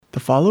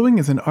following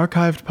is an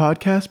archived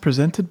podcast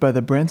presented by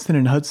the Branston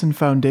and Hudson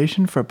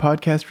Foundation for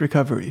Podcast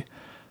Recovery.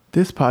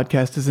 This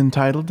podcast is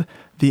entitled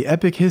The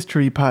Epic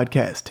History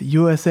Podcast,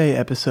 USA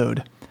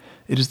episode.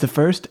 It is the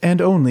first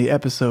and only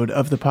episode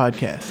of the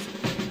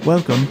podcast.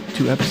 Welcome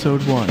to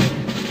episode 1.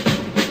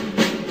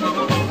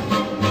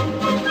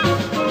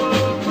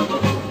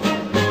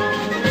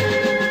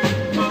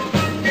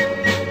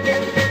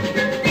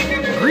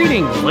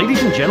 Greetings,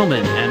 ladies and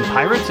gentlemen, and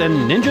pirates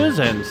and ninjas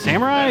and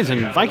samurais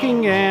and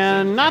Viking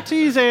and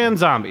Nazis and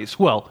zombies.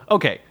 Well,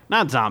 okay,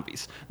 not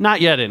zombies. Not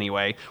yet,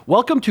 anyway.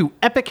 Welcome to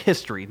Epic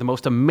History, the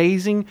most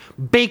amazing,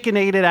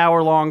 baconated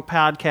hour-long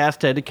podcast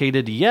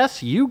dedicated to,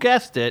 yes, you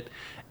guessed it,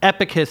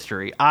 Epic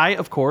History. I,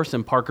 of course,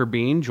 am Parker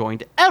Bean,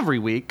 joined every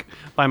week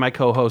by my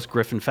co-host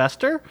Griffin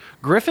Fester.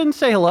 Griffin,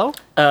 say hello.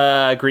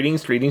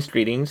 Greetings,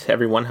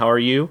 everyone. How are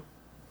you?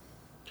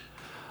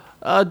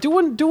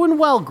 Doing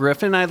well,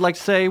 Griffin. I'd like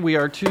to say we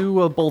are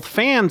two both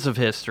fans of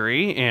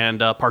history and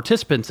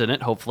participants in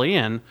it, hopefully.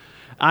 And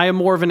I am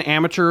more of an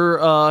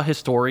amateur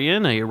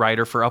historian, a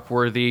writer for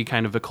Upworthy,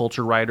 kind of a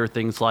culture writer,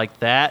 things like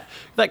that.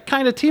 That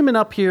kind of teaming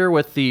up here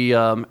with the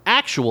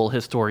actual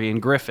historian,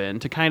 Griffin,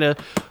 to kind of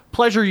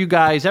pleasure you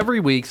guys every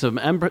week some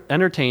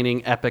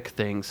entertaining, epic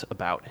things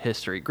about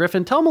history.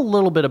 Griffin, tell them a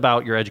little bit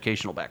about your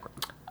educational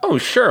background. Oh,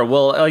 sure.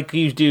 Well, like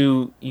you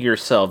do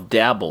yourself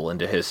dabble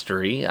into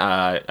history,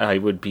 I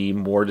would be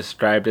more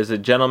described as a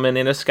gentleman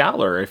and a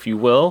scholar, if you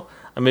will.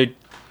 I'm an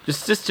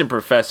assistant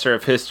professor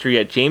of history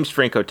at James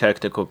Franco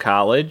Technical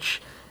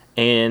College.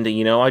 And,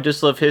 you know, I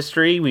just love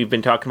history. We've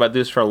been talking about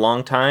this for a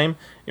long time,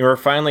 and we're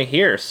finally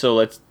here. So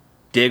let's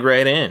dig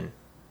right in.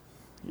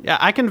 Yeah,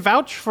 I can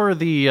vouch for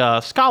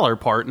the scholar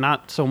part,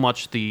 not so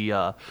much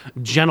the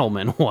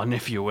gentleman one,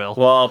 if you will.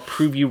 Well, I'll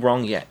prove you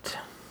wrong yet.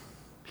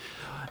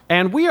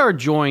 And we are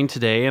joined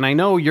today, and I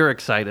know you're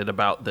excited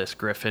about this,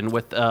 Griffin,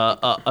 with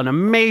an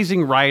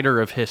amazing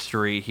writer of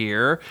history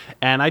here.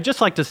 And I'd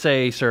just like to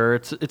say, sir,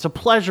 it's a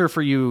pleasure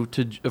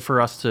for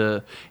us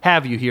to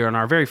have you here on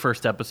our very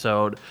first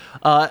episode.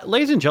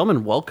 Ladies and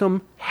gentlemen,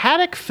 welcome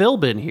Haddock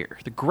Philbin here,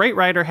 the great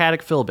writer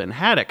Haddock Philbin.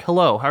 Haddock,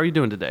 hello. How are you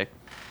doing today?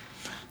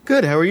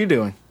 Good. How are you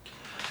doing?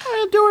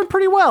 I'm doing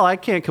pretty well. I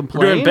can't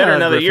complain. We're doing better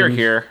now that Griffin. you're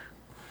here.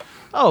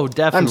 Oh,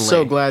 definitely. I'm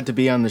so glad to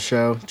be on the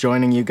show,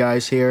 joining you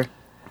guys here.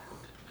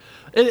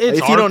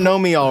 If you don't know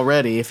me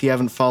already, if you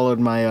haven't followed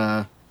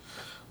my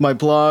my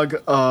blog,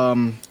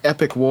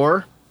 Epic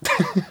War.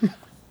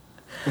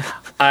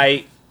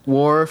 I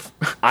War.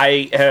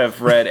 I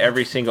have read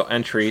every single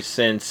entry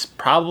since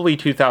probably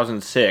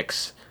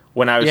 2006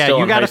 when I was still in high school.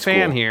 Yeah, you got a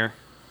fan here.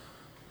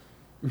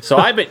 So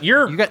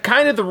you're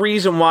kind of the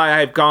reason why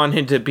I've gone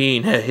into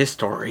being a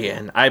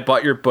historian. I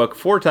bought your book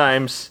 4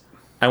 times.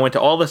 I went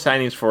to all the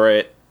signings for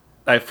it.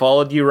 I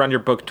followed you around your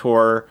book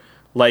tour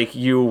like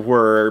you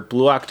were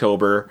Blue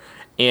October,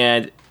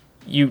 and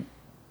you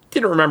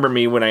didn't remember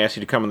me when I asked you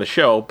to come on the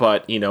show,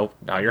 but, you know,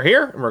 now you're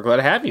here, and we're glad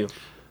to have you.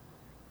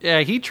 Yeah,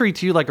 he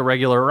treats you like a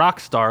regular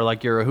rock star,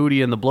 like you're a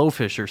Hootie and the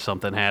Blowfish or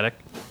something, Haddock.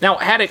 Now,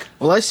 Haddock...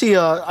 Well, I see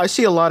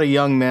a lot of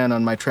young men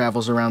on my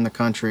travels around the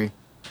country,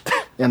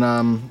 and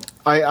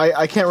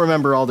I can't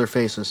remember all their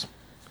faces.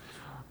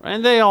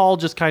 And they all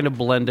just kind of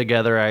blend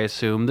together, I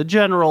assume. The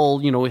general,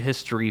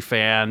 history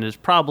fan is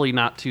probably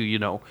not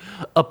too,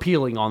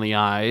 appealing on the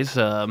eyes.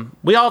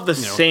 We all have the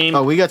same...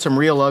 Oh, we got some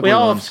real ugly We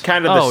all ones. have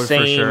kind of the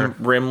same sure.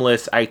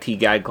 rimless IT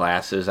guy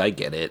glasses. I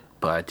get it.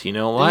 But you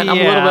know what? Yeah. I'm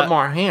a little bit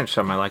more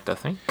handsome, I like to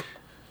think.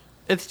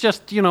 It's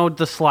just,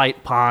 the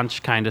slight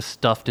paunch kind of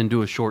stuffed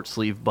into a short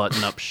sleeve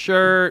button-up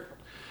shirt.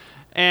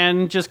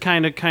 And just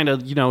kind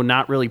of,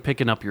 not really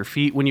picking up your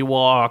feet when you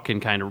walk,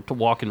 and kind of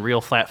walking real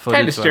flat-footed.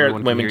 Kind of so stare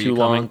everyone at can women hear too you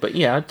coming. long, but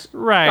yeah, it's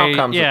Right. all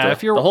comes Yeah. with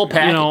If you're the whole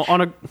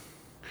package.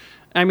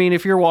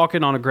 If you're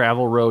walking on a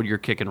gravel road, you're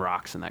kicking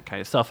rocks and that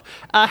kind of stuff.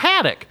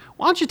 Haddock,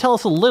 why don't you tell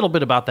us a little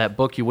bit about that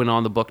book you went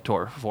on the book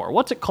tour for?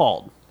 What's it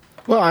called?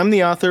 Well, I'm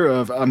the author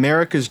of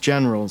America's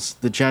Generals,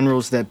 the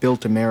Generals That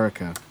Built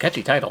America.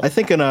 Catchy title. I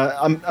think in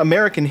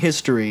American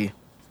history,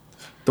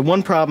 the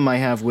one problem I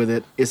have with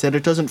it is that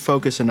it doesn't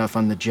focus enough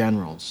on the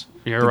generals.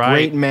 You're the right.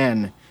 great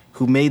men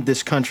who made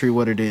this country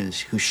what it is,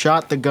 who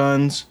shot the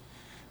guns,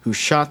 who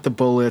shot the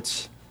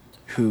bullets,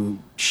 who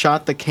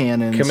shot the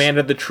cannons.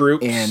 Commanded the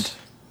troops. And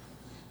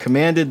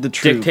commanded the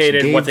troops.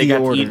 Dictated gave what they the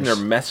got orders, to eat in their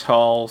mess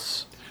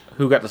halls.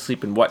 Who got to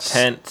sleep in what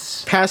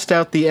tents. passed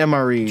out the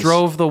MREs.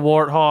 Drove the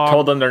Warthog.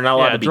 Told them they're not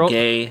allowed to be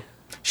gay.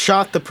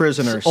 Shot the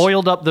prisoners.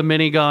 Oiled up the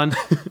minigun.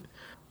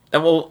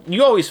 And well,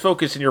 you always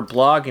focus in your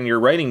blog and your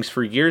writings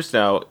for years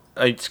now.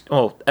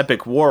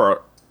 Epic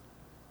War,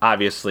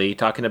 obviously,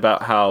 talking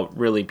about how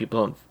really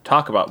people don't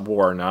talk about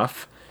war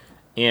enough.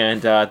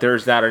 And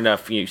there's not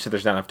enough, you said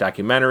there's not enough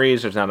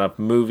documentaries, there's not enough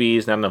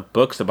movies, not enough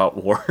books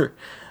about war.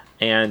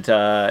 And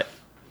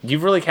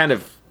you've really kind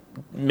of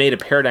made a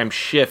paradigm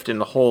shift in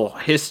the whole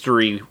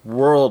history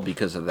world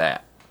because of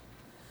that.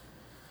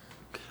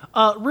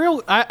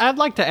 I'd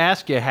like to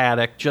ask you,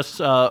 Haddock, just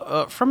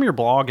from your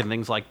blog and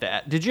things like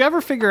that, did you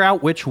ever figure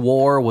out which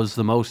war was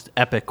the most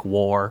epic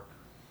war?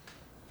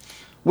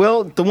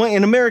 Well, the one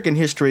in American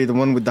history, the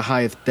one with the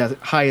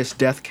highest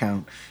death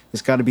count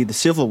has got to be the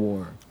Civil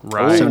War.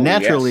 Right. So Ooh,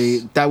 naturally,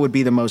 yes. that would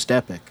be the most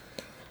epic.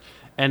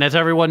 And as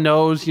everyone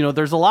knows,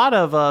 there's a lot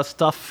of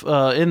stuff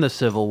in the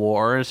Civil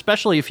War,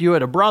 especially if you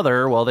had a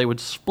brother. Well, they would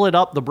split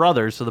up the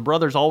brothers, so the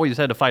brothers always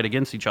had to fight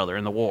against each other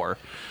in the war.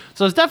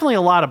 So there's definitely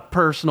a lot of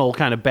personal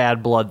kind of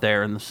bad blood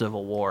there in the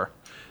Civil War.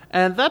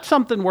 And that's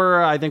something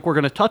where I think we're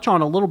going to touch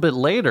on a little bit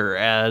later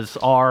as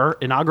our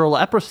inaugural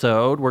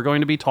episode. We're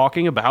going to be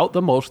talking about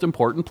the most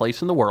important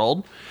place in the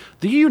world,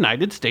 the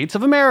United States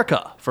of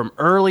America, from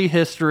early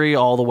history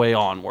all the way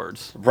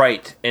onwards.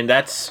 Right, and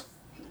that's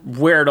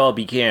where it all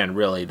began,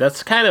 really.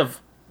 That's kind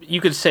of,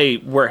 you could say,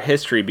 where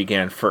history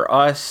began. For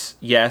us,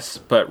 yes,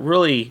 but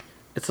really,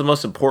 it's the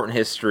most important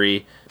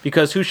history,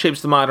 because who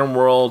shapes the modern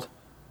world?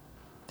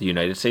 The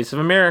United States of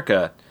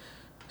America.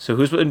 So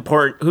who's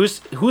important?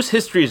 Whose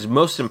history is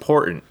most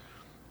important?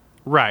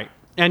 Right.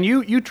 And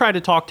you try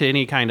to talk to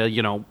any kind of,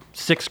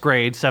 6th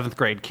grade, 7th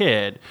grade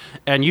kid,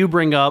 and you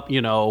bring up,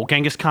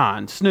 Genghis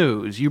Khan,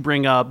 snooze. You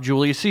bring up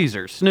Julius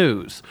Caesar,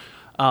 snooze.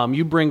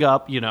 You bring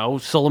up,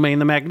 Suleiman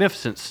the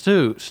Magnificent,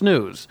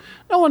 snooze.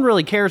 No one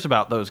really cares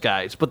about those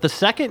guys. But the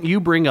second you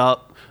bring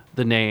up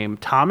the name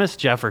Thomas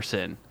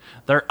Jefferson,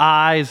 their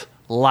eyes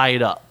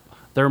light up.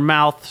 Their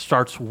mouth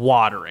starts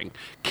watering.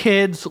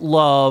 Kids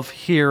love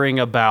hearing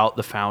about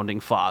the Founding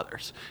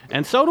Fathers.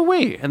 And so do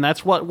we. And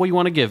that's what we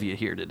want to give you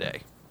here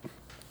today.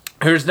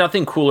 There's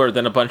nothing cooler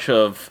than a bunch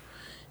of,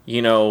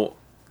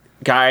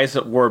 guys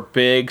that wore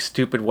big,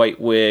 stupid white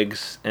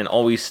wigs and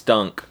always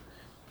stunk,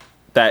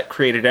 that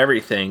created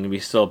everything, and we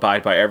still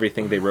abide by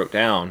everything they wrote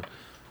down,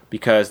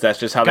 because that's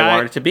just how they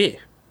wanted it to be.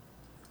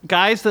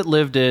 Guys that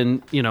lived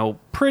in,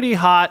 pretty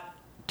hot,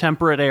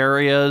 temperate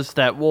areas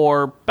that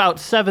wore about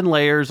 7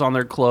 layers on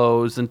their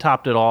clothes and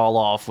topped it all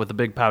off with a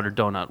big powdered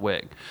donut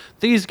wig.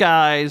 These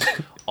guys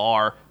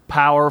are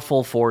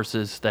powerful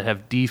forces that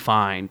have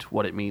defined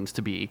what it means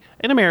to be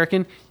an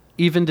American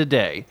even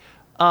today.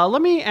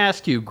 Let me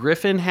ask you,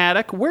 Griffin,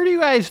 Haddock,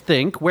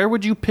 where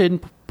would you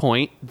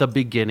pinpoint the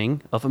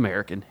beginning of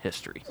American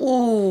history?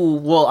 Ooh,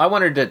 well, I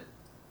wanted to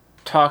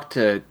talk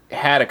to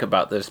Haddock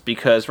about this,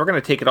 because we're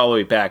going to take it all the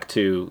way back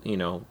to,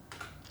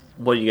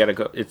 what you got to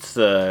go. It's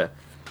the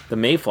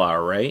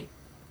Mayflower, right?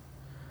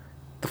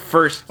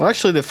 Well,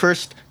 actually, the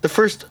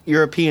first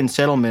European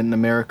settlement in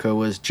America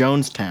was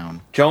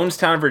Jonestown.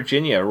 Jonestown,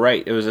 Virginia,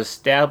 right. It was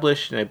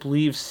established in, I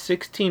believe,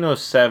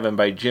 1607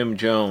 by Jim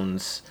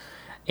Jones.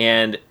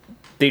 And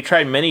they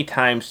tried many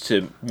times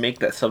to make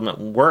that settlement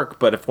work,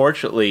 but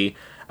unfortunately,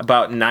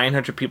 about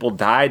 900 people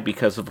died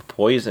because of a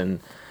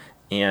poison.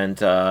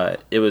 And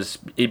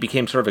it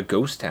became sort of a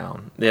ghost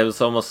town. It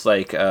was almost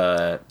like,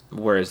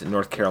 where is it,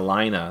 North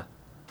Carolina?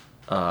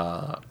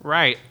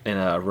 Right. In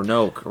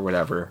Roanoke or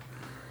whatever.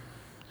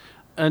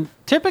 And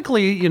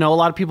typically, a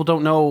lot of people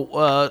don't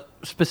know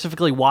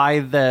specifically why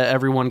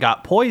everyone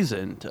got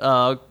poisoned.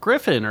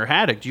 Griffin or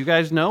Haddock, do you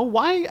guys know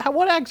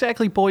what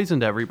exactly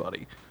poisoned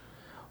everybody?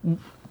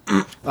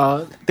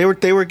 They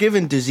were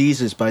given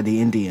diseases by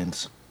the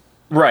Indians.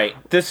 Right.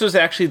 This was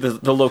actually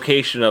the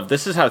location of,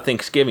 this is how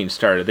Thanksgiving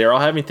started. They were all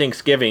having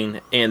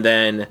Thanksgiving, and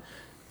then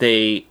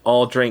they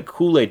all drank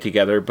Kool-Aid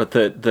together, but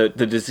the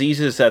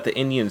diseases that the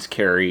Indians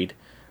carried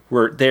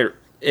were they're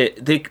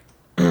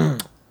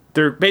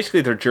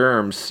basically, their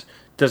germs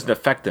doesn't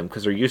affect them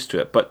because they're used to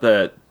it, but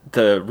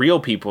the real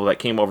people that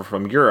came over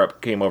from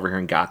Europe came over here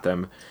and got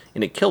them,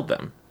 and it killed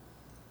them.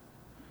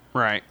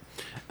 Right.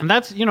 And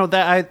that's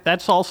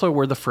that's also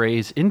where the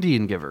phrase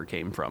Indian giver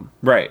came from.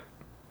 Right.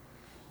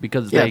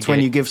 Because it's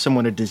when you give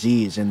someone a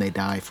disease and they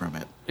die from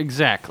it.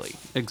 Exactly.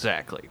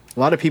 A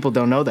lot of people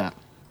don't know that.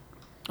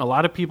 A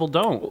lot of people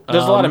don't.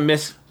 There's a lot of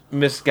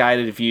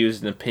misguided views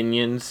and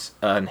opinions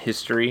on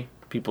history.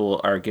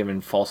 People are given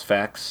false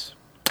facts.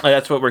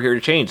 That's what we're here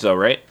to change, though,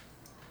 right?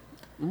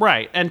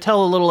 Right, and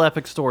tell a little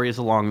epic stories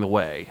along the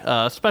way,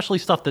 especially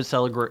stuff that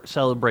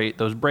celebrate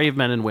those brave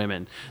men and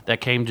women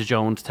that came to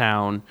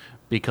Jonestown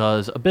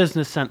because a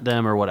business sent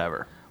them or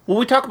whatever. Well,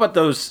 we talk about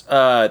those,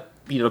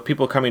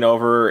 people coming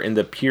over and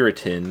the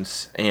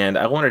Puritans, and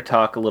I want to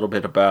talk a little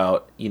bit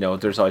about,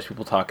 there's always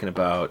people talking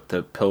about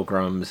the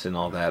Pilgrims and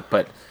all that,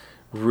 but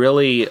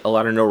really a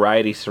lot of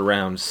notoriety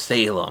surrounds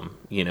Salem,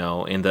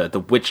 and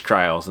the witch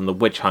trials and the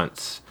witch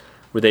hunts,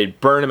 where they'd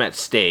burn them at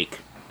stake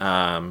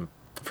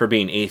for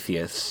being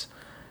atheists.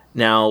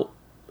 Now,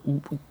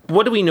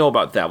 what do we know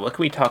about that? What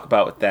can we talk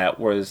about with that?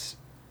 Was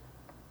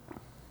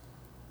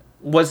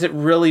it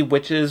really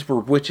witches? Were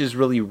witches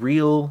really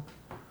real?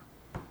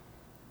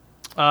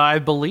 I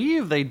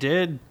believe they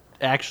did.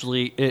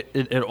 Actually,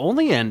 it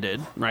only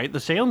ended, right? The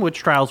Salem witch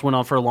trials went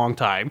on for a long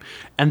time,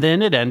 and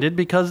then it ended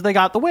because they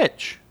got the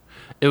witch.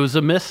 It was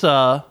a Miss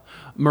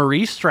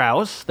Marie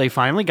Strauss. They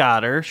finally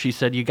got her. She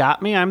said, "You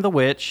got me, I'm the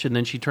witch." And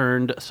then she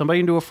turned somebody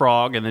into a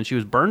frog, and then she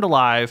was burned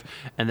alive.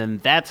 And then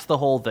that's the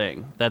whole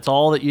thing. That's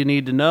all that you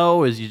need to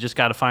know, is you just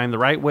got to find the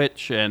right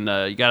witch, and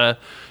you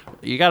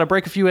gotta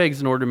break a few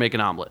eggs in order to make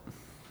an omelet.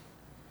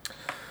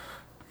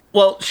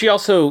 Well, she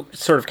also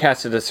sort of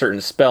casted a certain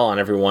spell on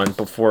everyone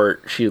before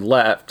she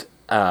left.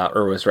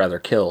 or was rather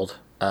killed.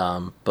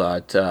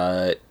 But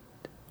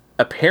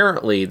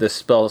apparently, the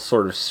spell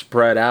sort of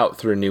spread out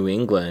through New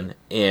England,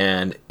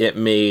 and it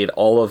made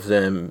all of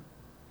them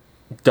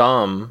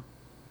dumb,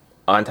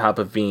 on top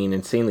of being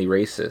insanely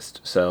racist.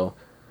 So,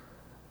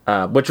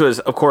 which was,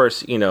 of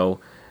course,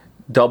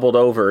 doubled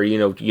over.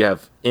 You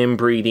have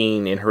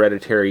inbreeding and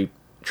hereditary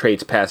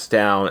traits passed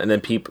down, and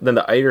then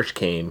the Irish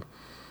came,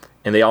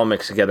 and they all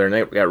mixed together, and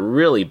it got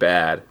really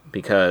bad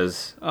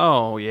because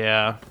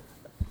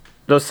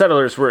those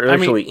settlers were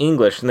originally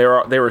English, and they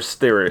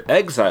were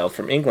exiled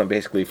from England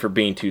basically for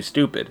being too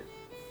stupid.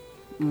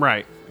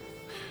 Right.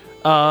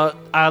 A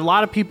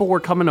lot of people were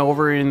coming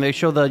over, and they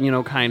show the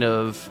kind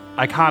of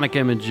iconic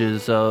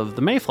images of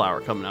the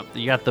Mayflower coming up.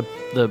 You got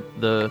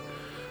the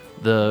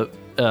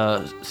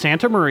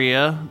Santa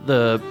Maria,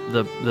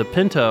 the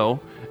Pinto,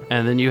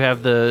 and then you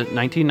have the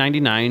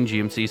 1999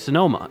 GMC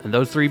Sonoma. And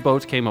those three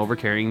boats came over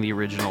carrying the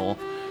original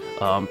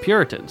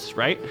Puritans,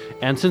 right?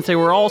 And since they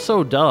were all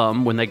so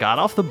dumb, when they got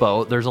off the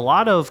boat, there's a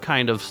lot of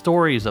kind of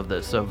stories of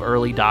this, of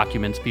early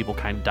documents, people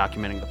kind of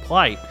documenting the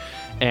plight.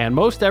 And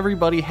most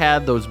everybody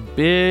had those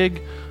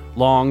big,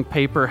 long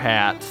paper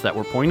hats that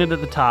were pointed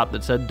at the top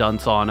that said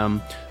dunce on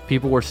them.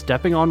 People were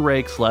stepping on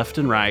rakes left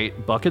and right.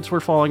 Buckets were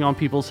falling on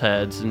people's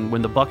heads. And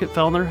when the bucket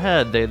fell on their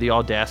head, they had the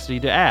audacity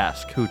to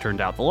ask who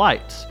turned out the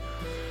lights.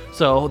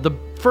 So the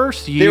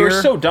first year... They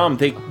were so dumb,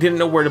 they didn't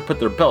know where to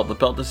put their belt. The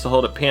belt is to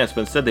hold up pants,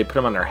 but instead they put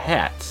them on their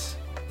hats.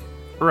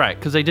 Right,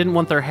 because they didn't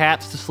want their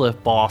hats to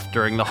slip off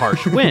during the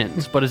harsh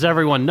winds. But as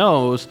everyone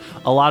knows,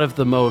 a lot of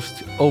the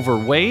most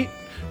overweight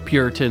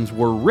Puritans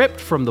were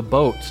ripped from the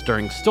boats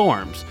during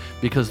storms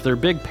because their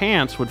big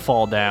pants would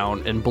fall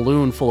down and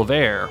balloon full of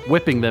air,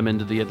 whipping them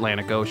into the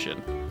Atlantic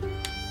Ocean.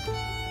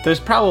 There's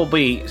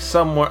probably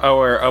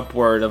somewhere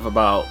upward of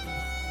about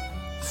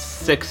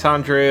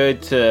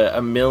 600 to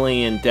 1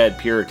 million dead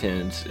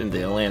Puritans in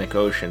the Atlantic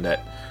Ocean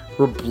that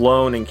were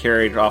blown and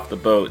carried off the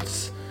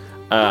boats.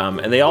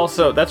 And they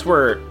also, that's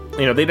where,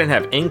 they didn't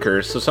have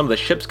anchors, so some of the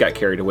ships got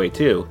carried away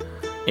too.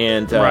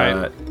 And,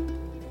 right.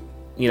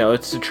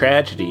 It's a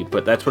tragedy,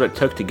 but that's what it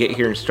took to get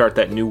here and start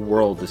that new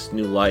world, this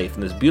new life,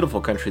 and this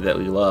beautiful country that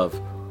we love.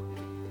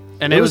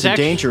 And it was a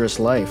dangerous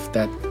life,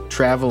 that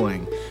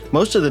traveling.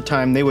 Most of the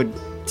time, they would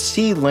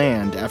see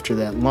land after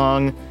that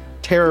long,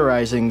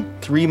 terrorizing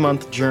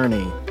 3-month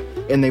journey,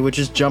 and they would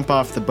just jump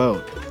off the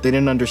boat. They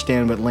didn't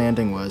understand what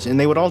landing was, and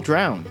they would all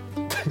drown.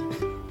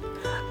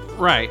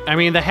 Right. I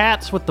mean, the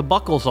hats with the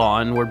buckles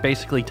on were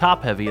basically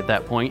top-heavy at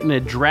that point, and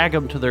it'd drag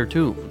them to their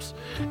tombs.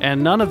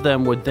 And none of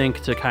them would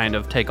think to kind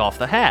of take off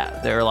the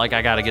hat. They were like,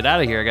 I gotta get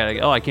out of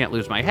here. I can't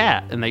lose my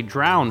hat. And they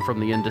drowned from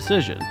the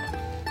indecision.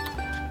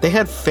 They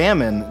had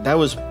famine. That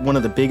was one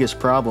of the biggest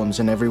problems,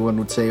 and everyone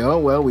would say, oh,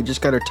 well, we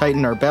just gotta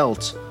tighten our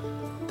belts.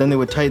 Then they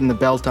would tighten the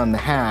belt on the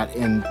hat,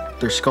 and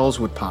their skulls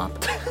would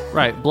pop.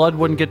 Right. Blood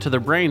wouldn't get to their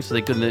brains, so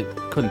they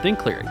couldn't think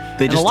clearly.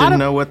 They just didn't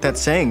know what that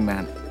saying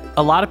meant.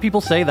 A lot of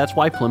people say that's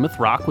why Plymouth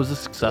Rock was a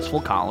successful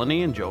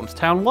colony and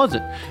Jonestown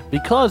wasn't,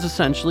 because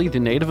essentially the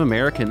Native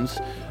Americans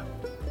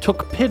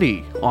took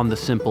pity on the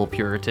simple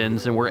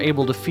Puritans and were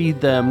able to feed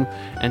them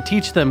and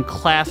teach them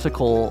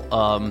classical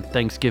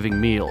Thanksgiving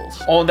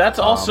meals. Oh, that's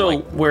also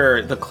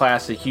where the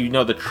classic,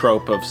 the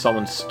trope of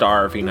someone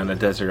starving on a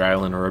desert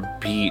island or a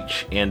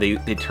beach, and they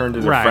turn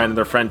to their friend, and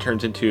their friend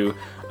turns into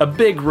a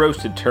big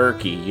roasted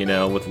turkey,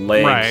 with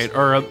legs. Right,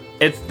 or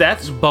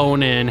that's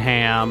bone-in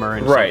ham or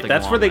anything. Right,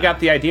 that's where they got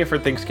the idea for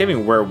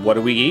Thanksgiving, where what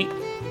do we eat?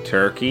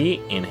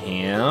 Turkey and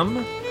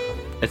ham.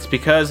 It's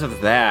because of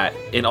that,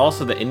 and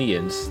also the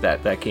Indians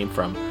that came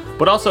from.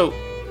 But also,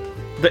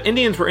 the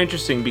Indians were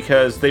interesting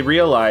because they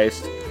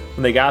realized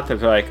when they got there,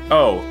 they're like,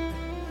 oh,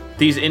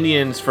 these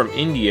Indians from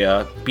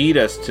India beat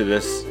us to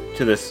this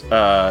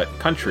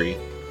country.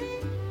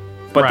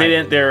 But they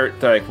didn't. They're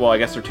like, well, I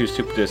guess they're too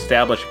stupid to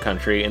establish a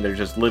country, and they're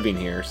just living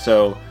here.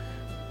 So,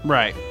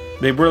 right,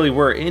 they really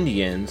were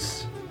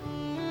Indians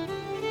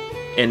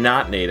and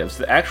not natives.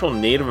 The actual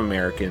Native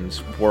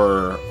Americans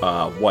were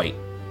white,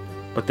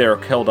 but they were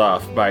killed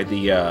off by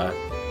the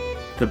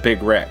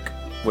Big Wreck,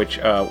 which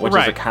is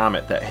a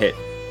comet that hit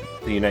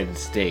the United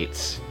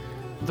States.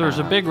 There's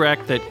a big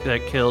wreck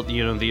that killed,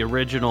 the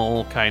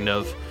original kind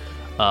of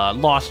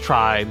Lost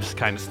Tribes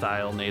kind of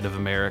style Native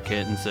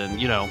Americans,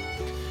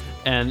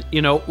 and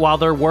while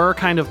there were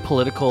kind of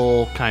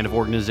political kind of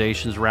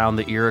organizations around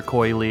the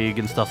Iroquois League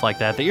and stuff like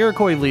that, the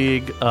Iroquois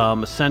League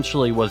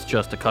essentially was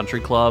just a country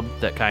club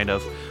that kind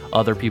of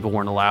other people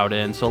weren't allowed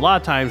in. So a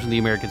lot of times when the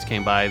Americans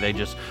came by,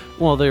 the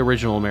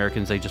original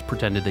Americans, they just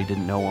pretended they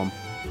didn't know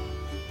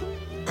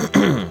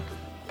them.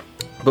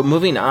 But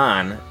moving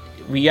on,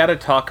 we got to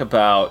talk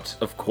about,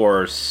 of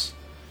course,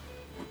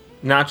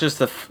 not just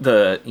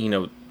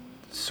the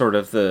sort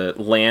of the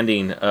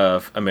landing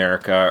of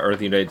America or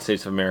the United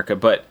States of America,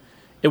 but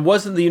it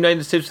wasn't the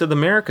United States of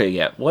America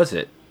yet, was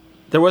it?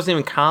 There wasn't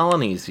even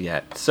colonies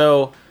yet.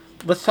 So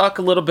let's talk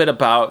a little bit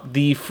about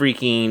the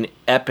freaking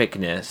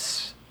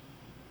epicness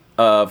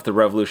of the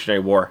Revolutionary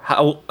War.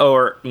 How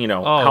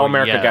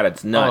America got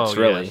its nuts,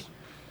 really. Yes.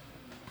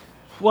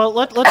 Well,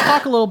 let's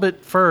talk a little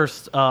bit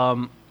first.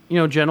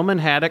 gentleman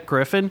Haddock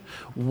Griffin,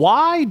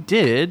 why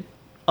did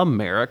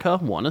America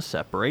want to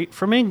separate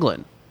from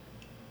England?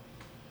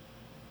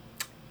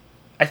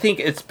 I think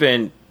it's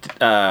been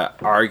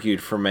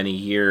argued for many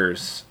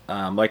years.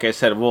 Like I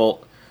said,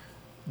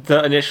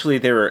 initially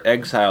they were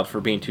exiled for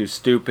being too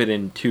stupid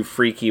and too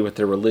freaky with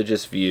their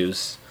religious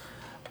views.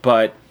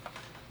 But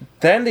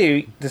then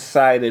they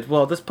decided,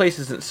 well, this place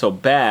isn't so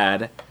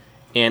bad,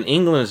 and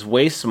England is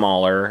way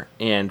smaller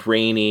and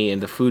rainy,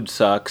 and the food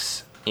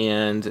sucks,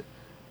 and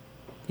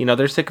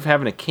they're sick of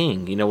having a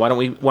king. Why don't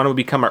we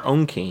become our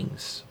own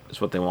kings? Is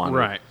what they wanted.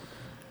 Right.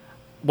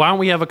 Why don't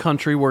we have a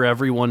country where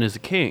everyone is a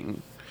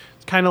king?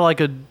 It's kind of like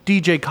a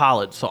DJ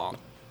Khaled song.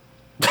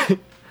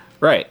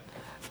 Right.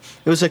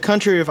 It was a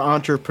country of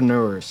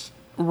entrepreneurs.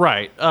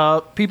 Right.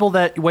 People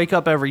that wake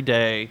up every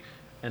day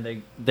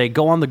and they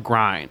go on the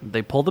grind.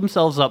 They pull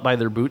themselves up by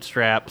their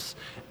bootstraps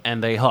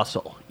and they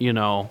hustle.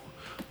 That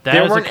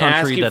they is weren't a country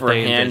asking that for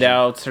they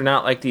handouts. They're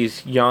not like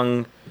these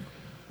young,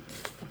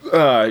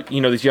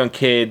 these young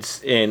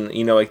kids in,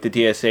 like the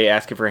DSA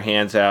asking for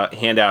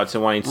handouts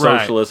and wanting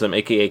socialism,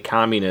 aka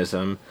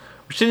communism,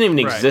 which didn't even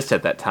exist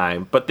at that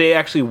time. But they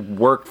actually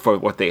worked for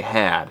what they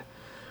had.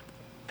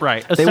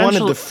 Right. They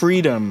wanted the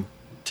freedom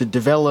to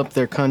develop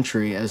their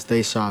country as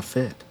they saw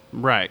fit.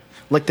 Right.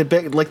 Like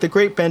the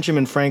great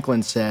Benjamin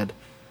Franklin said,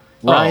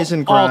 rise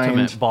and grind,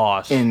 ultimate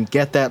boss, and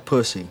get that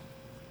pussy.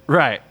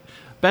 Right.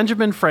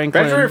 Benjamin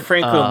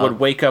Franklin would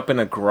wake up in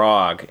a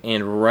grog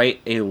and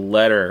write a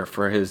letter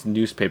for his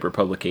newspaper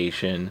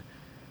publication.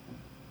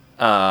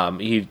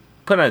 He'd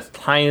put on his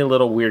tiny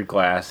little weird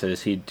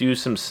glasses. He'd do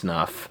some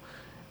snuff.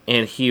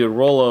 And he would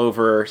roll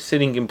over,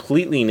 sitting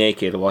completely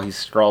naked while he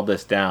scrawled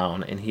this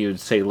down. And he would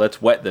say,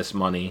 let's wet this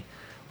money.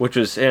 Which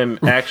was him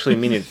actually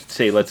meaning to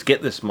say, let's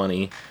get this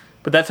money.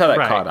 But that's how that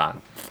caught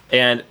on.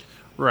 And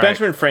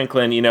Benjamin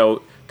Franklin,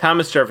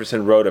 Thomas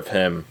Jefferson wrote of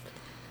him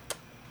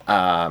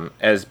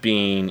as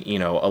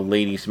being, a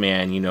ladies'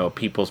 man, a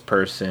people's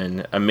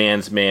person, a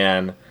man's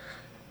man.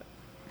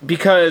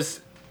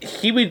 Because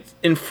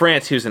in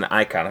France, he was an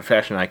icon, a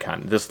fashion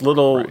icon. This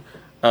little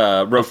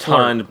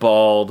rotund,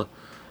 bald,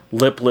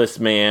 lipless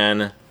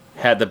man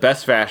had the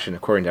best fashion,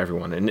 according to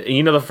everyone. And,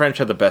 the French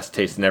had the best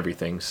taste in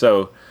everything.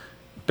 So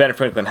Ben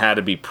Franklin had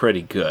to be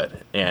pretty good.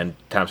 And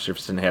Thomas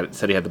Jefferson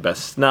said he had the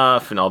best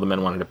snuff, and all the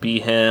men wanted to be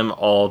him.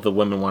 All the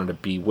women wanted to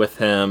be with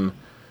him.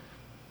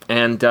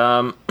 And,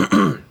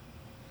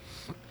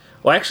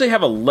 I actually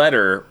have a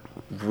letter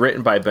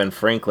written by Ben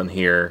Franklin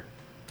here.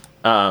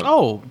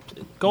 Go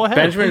ahead.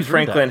 Benjamin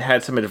Franklin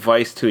had some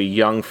advice to a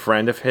young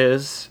friend of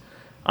his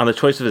on the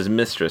choice of his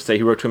mistress that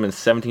he wrote to him in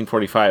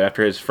 1745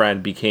 after his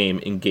friend became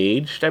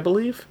engaged, I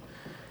believe.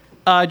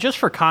 Just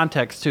for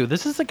context, too,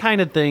 this is the kind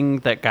of thing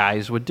that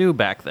guys would do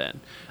back then.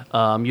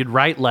 You'd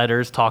write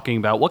letters talking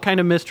about what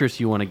kind of mistress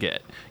you want to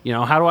get.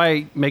 How do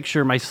I make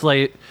sure my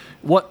slave...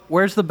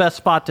 Where's the best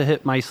spot to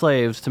hit my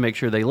slaves to make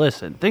sure they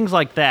listen? Things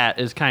like that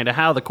is kind of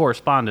how the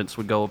correspondence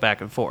would go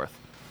back and forth.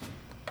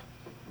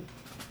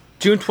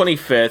 June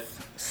 25th,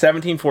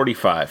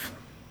 1745.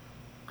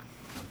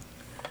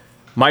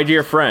 My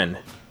dear friend,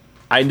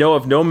 I know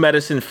of no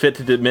medicine fit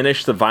to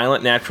diminish the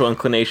violent natural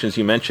inclinations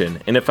you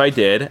mention, and if I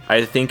did,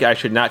 I think I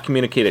should not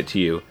communicate it to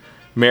you.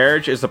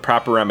 Marriage is the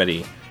proper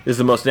remedy. It is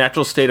the most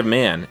natural state of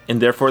man, and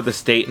therefore the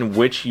state in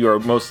which you are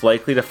most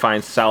likely to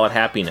find solid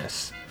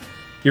happiness.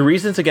 Your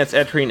reasons against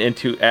entering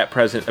into at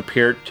present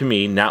appear to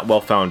me not well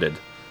founded.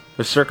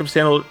 The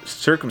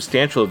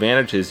circumstantial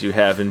advantages you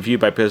have in view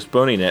by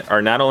postponing it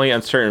are not only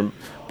uncertain,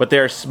 but they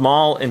are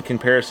small in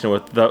comparison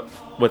with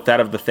that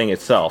of the thing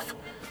itself,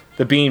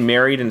 the being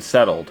married and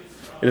settled.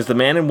 It is the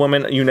man and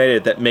woman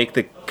united that make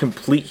the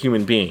complete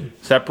human being.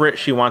 Separate,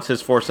 she wants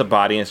his force of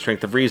body and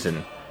strength of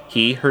reason.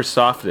 He, her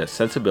softness,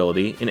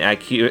 sensibility, and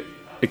acute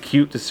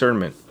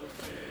discernment.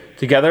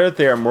 Together,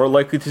 they are more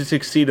likely to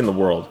succeed in the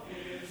world.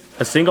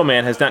 A single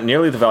man has not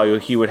nearly the value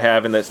he would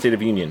have in that state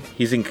of union.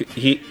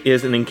 He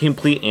is an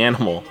incomplete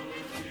animal.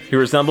 He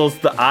resembles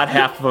the odd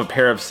half of a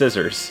pair of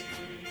scissors.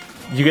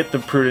 You get the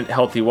prudent,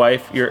 healthy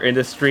wife. Your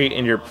industry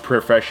and your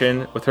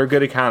profession, with her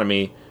good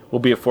economy, will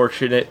be a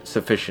fortunate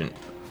sufficient.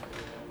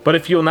 But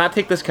if you will not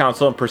take this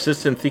counsel and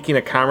persist in thinking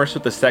a commerce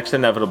with the sex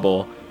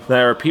inevitable, then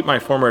I repeat my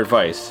former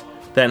advice.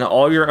 Then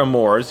all your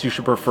amours you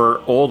should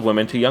prefer old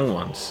women to young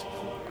ones.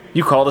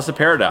 You call this a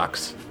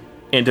paradox,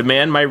 and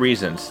demand my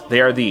reasons.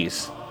 They are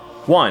these.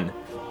 1.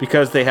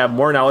 Because they have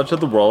more knowledge of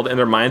the world and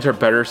their minds are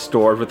better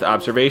stored with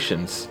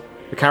observations.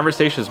 The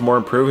conversation is more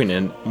improving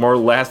and more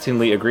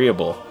lastingly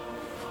agreeable.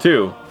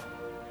 2.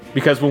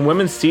 Because when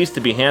women cease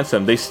to be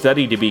handsome, they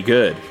study to be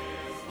good.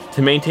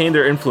 To maintain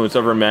their influence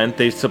over men,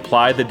 they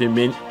supply the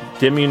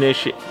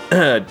diminution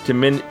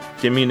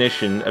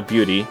of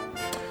beauty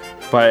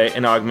by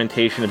an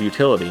augmentation of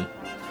utility.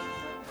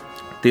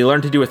 They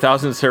learn to do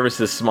 1,000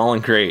 services, small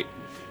and great,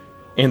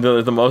 and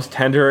they're the most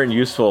tender and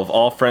useful of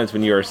all friends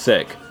when you are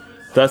sick.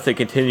 Thus they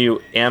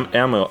continue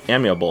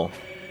amiable,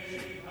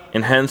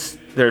 and hence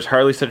there's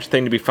hardly such a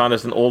thing to be found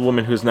as an old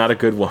woman who's not a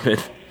good woman.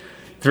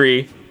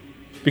 3.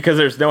 Because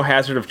there's no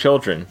hazard of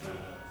children,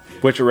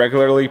 which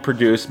irregularly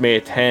produced may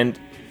attend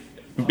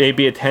may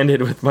be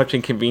attended with much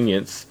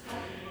inconvenience.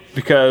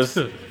 Because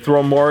through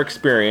a more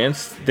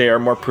experience, they are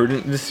more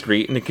prudent and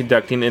discreet in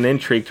conducting an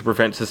intrigue to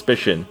prevent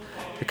suspicion.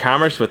 The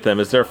commerce with them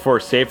is therefore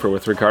safer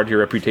with regard to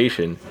your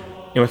reputation,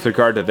 and with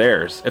regard to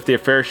theirs. If the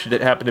affair should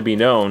happen to be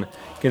known,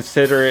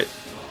 considerate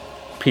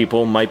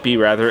people might be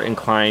rather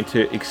inclined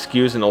to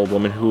excuse an old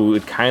woman who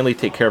would kindly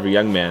take care of a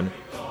young man,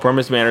 form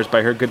his manners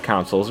by her good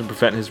counsels, and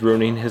prevent his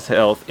ruining his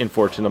health and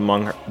fortune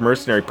among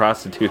mercenary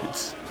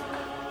prostitutes.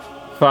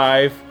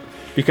 5.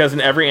 Because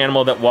in every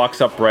animal that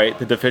walks upright,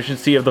 the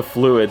deficiency of the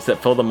fluids that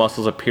fill the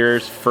muscles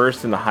appears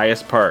first in the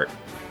highest part.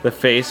 The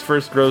face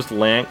first grows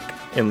lank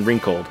and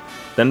wrinkled,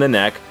 then the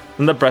neck,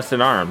 then the breast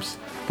and arms.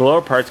 The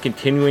lower parts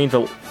continuing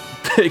to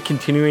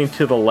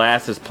the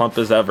last as plump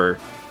as ever.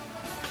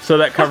 So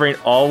that covering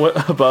all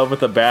above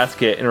with a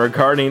basket and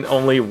regarding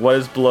only what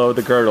is below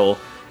the girdle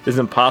is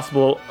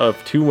impossible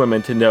of two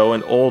women to know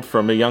an old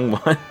from a young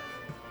one.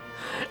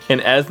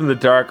 And as in the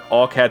dark,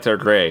 all cats are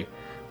gray.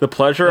 The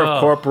pleasure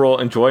of corporal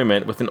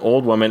enjoyment with an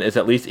old woman is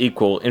at least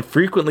equal and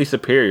frequently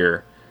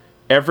superior,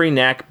 every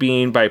knack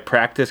being by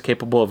practice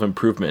capable of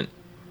improvement.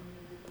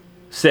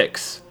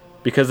 6.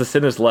 Because the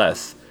sin is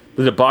less,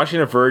 the debauching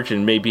a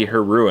virgin may be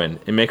her ruin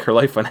and make her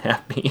life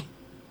unhappy.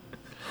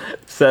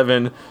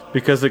 7.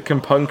 Because the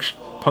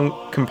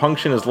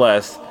compunction is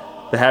less,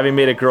 the having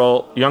made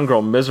a young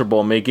girl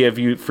miserable may give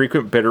you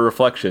frequent bitter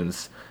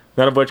reflections,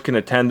 none of which can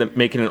attend to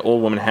making an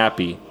old woman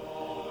happy.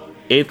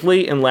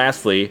 8thly and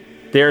lastly,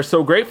 they are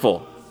so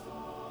grateful.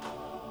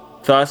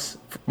 Thus,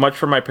 much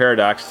for my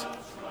paradox,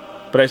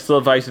 but I still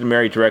advise you to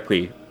marry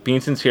directly, being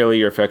sincerely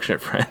your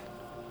affectionate friend.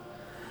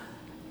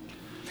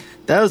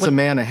 That was a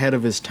man ahead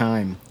of his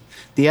time.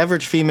 The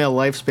average female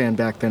lifespan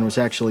back then was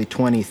actually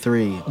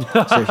 23.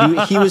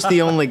 So he was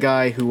the only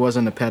guy who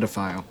wasn't a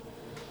pedophile.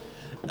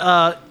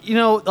 A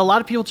lot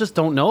of people just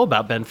don't know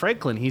about Ben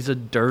Franklin. He's a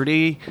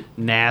dirty,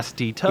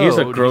 nasty toad. He's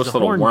a gross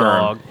little worm.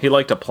 Dog. He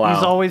liked to plow.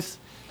 He's always...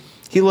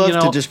 He loved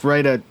to just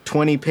write a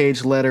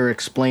 20-page letter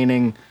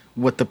explaining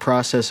what the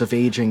process of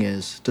aging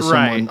is to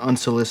someone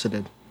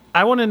unsolicited.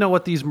 I want to know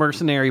what these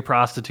mercenary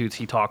prostitutes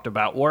he talked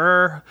about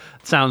were.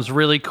 It sounds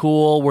really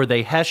cool. Were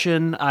they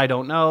Hessian? I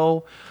don't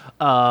know.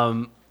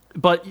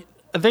 But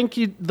I think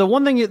the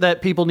one thing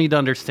that people need to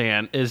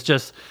understand is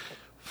just,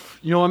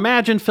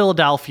 imagine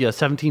Philadelphia,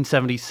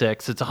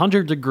 1776. It's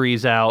 100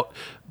 degrees out.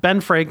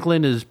 Ben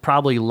Franklin is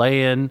probably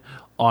laying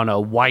on a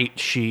white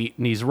sheet,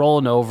 and he's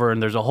rolling over,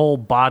 and there's a whole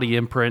body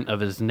imprint of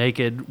his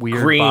naked,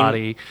 weird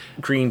body.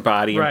 Green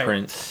body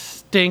imprint.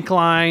 Stink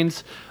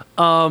lines.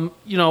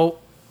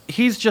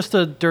 He's just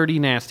a dirty,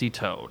 nasty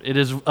toad. It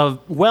is a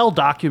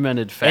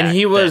well-documented fact. And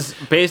he was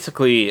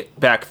basically,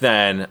 back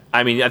then,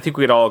 I mean, I think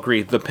we'd all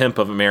agree, the pimp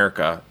of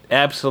America.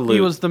 Absolutely.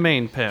 He was the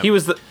main pimp. He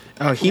was the...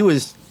 Oh, he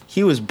was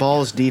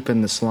balls deep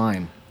in the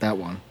slime, that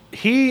one.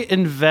 He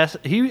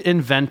invented...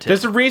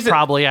 There's a reason...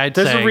 Probably, I'd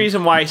say... There's a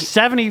reason why...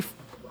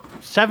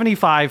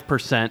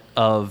 75%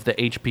 of the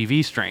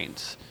HPV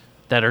strains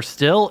that are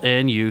still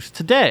in use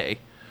today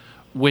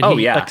when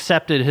he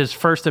accepted his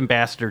first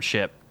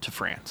ambassadorship to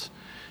France.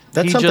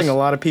 That's something a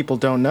lot of people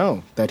don't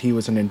know, that he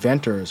was an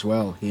inventor as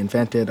well. He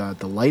invented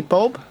the light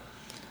bulb.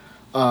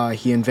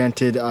 He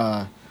invented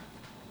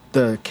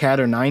the cat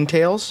o' nine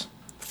tails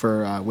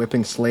for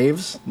whipping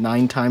slaves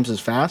 9 times as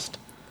fast.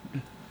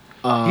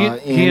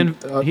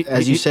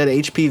 As you said,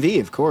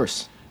 HPV, of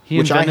course,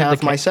 which I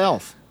have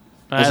myself.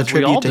 As a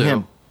tribute to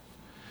him.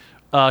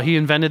 He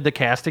invented the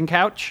casting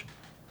couch.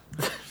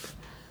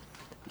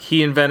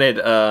 He invented,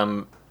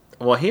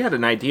 he had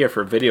an idea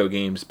for video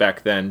games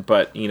back then,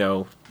 but,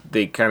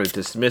 they kind of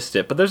dismissed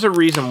it. But there's a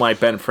reason why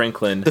Ben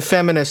Franklin... The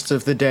feminists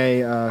of the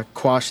day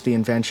quashed the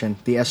invention,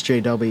 the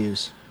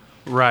SJWs.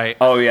 Right.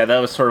 Oh, yeah, that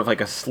was sort of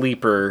like a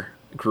sleeper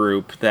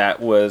group that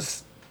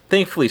was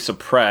thankfully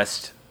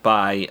suppressed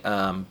by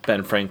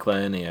Ben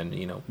Franklin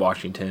and,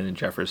 Washington and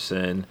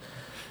Jefferson.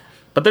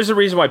 But there's a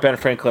reason why Ben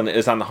Franklin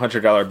is on the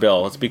 $100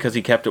 bill. It's because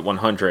he kept it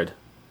 100.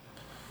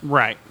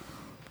 Right.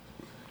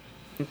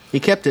 He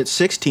kept it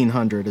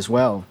 1,600 as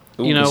well.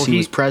 He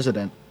was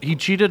president. He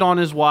cheated on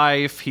his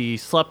wife. He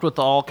slept with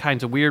all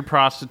kinds of weird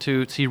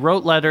prostitutes. He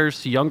wrote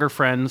letters to younger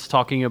friends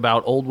talking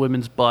about old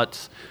women's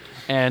butts,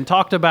 and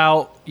talked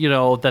about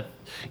that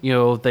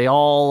they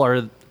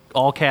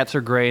all cats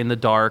are gray in the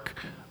dark,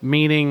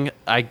 meaning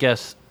I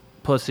guess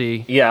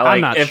pussy. Yeah,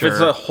 I'm not if sure. it's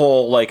a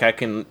hole, I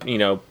can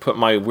put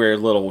my weird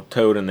little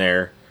toad in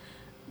there,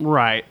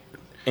 right,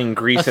 and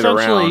grease it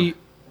around.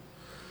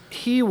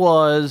 He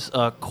was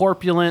a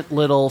corpulent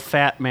little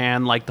fat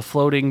man like the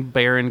floating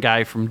baron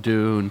guy from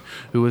Dune,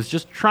 who was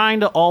just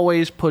trying to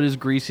always put his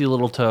greasy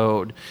little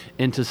toad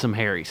into some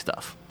hairy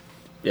stuff.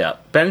 Yeah,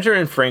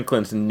 Benjamin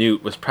Franklin's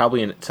newt was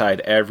probably inside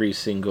every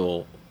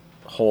single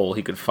hole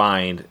he could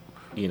find,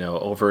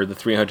 over the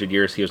 300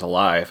 years he was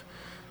alive.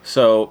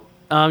 So...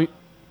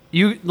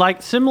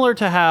 similar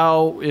to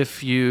how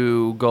if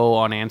you go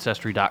on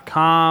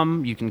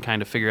Ancestry.com, you can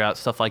kind of figure out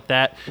stuff like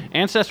that.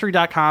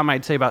 Ancestry.com,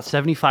 I'd say about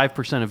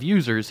 75% of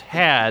users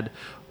had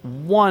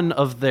one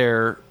of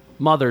their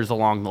mothers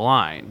along the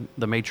line,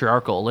 the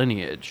matriarchal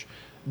lineage.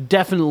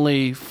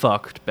 definitely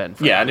fucked Ben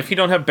Franklin. Yeah, and if you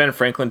don't have Ben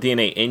Franklin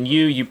DNA in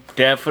you, you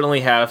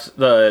definitely have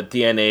the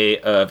DNA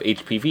of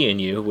HPV in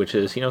you, which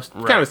is, kind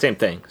of the same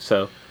thing.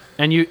 So,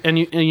 and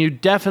you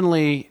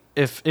definitely,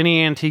 if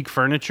any antique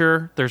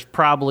furniture, there's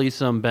probably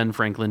some Ben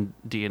Franklin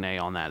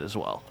DNA on that as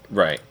well.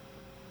 Right.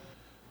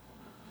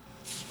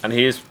 And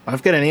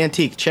I've got an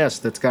antique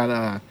chest that's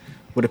got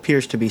what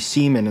appears to be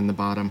semen in the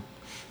bottom.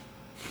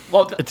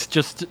 Well, it's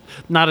just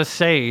not a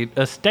stain.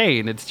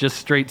 It's just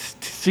straight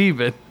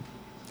semen.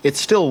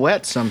 It's still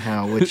wet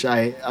somehow, which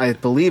I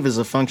believe is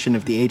a function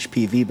of the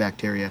HPV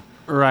bacteria.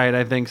 Right,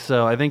 I think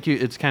so. I think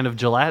it's kind of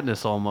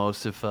gelatinous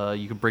almost. If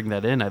you could bring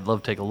that in, I'd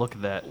love to take a look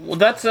at that. Well,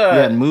 that's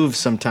yeah, it moves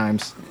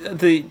sometimes.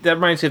 That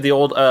reminds me of the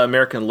old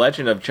American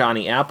legend of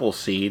Johnny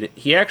Appleseed.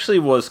 He actually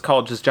was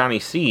called just Johnny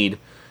Seed,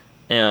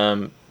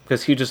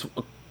 because he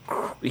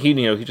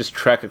just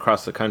trekked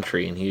across the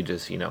country and he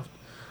just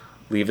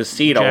leave his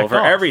seed all over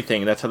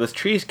everything. That's how the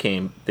trees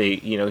came.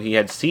 He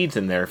had seeds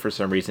in there for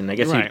some reason. I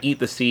guess he'd eat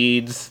the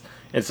seeds,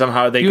 and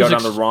somehow they'd go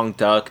down the wrong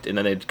duct, and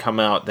then they'd come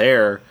out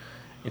there.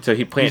 And so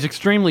he planted. He's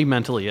extremely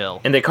mentally ill.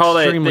 And they call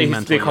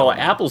it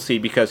apple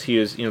seed because he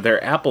was,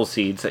 they're apple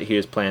seeds that he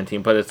was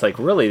planting. But it's like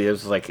really,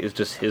 it's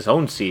just his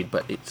own seed.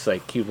 But it's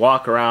like he'd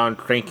walk around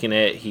cranking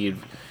it. He'd,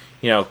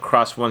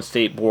 cross one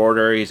state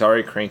border. He's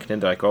already cranking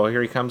it. They're like, oh,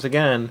 here he comes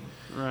again.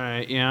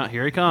 Right. Yeah.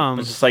 Here he comes.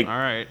 It's just like, all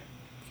right.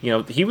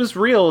 He was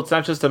real. It's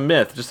not just a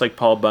myth. Just like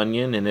Paul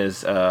Bunyan and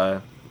his.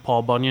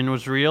 Paul Bunyan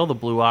was real. The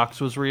Blue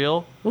Ox was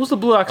real. What was the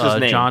Blue Ox's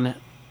name?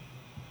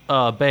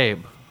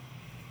 Babe.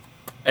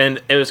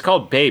 And it was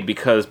called Babe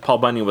because Paul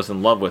Bunyan was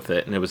in love with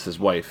it, and it was his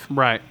wife.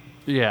 Right.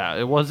 Yeah,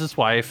 it was his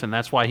wife, and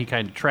that's why he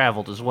kind of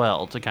traveled as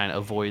well, to kind of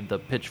avoid the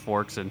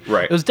pitchforks. And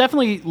right. It was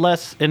definitely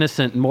less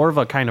innocent, more of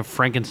a kind of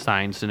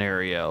Frankenstein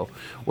scenario,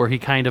 where he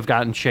kind of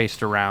gotten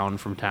chased around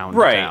from town to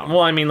town. Right.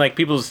 Well, I mean,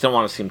 people just don't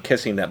want to see him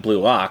kissing that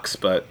blue ox,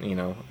 but,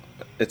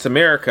 it's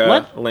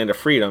America, a land of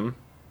freedom.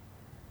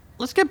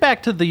 Let's get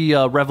back to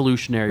the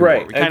Revolutionary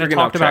War. We kind of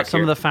talked about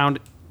some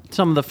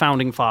of the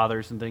founding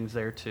fathers and things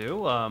there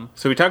too.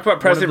 So we talked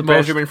about President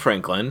Benjamin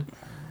Franklin,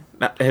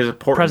 his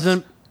importance.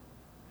 President,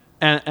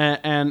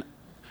 and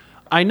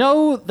I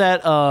know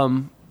that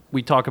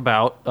we talk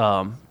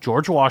about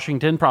George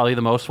Washington, probably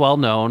the most well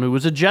known, who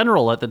was a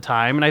general at the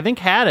time, and I think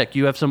Haddock,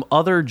 you have some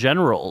other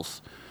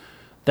generals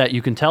that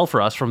you can tell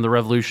for us from the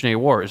Revolutionary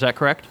War. Is that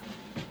correct?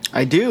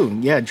 I do.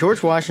 Yeah,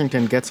 George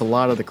Washington gets a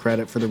lot of the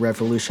credit for the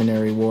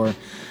Revolutionary War.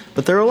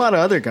 But there are a lot of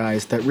other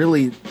guys that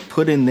really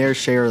put in their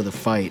share of the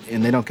fight,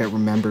 and they don't get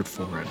remembered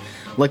for it.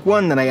 Like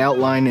one that I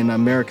outline in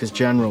America's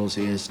Generals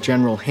is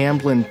General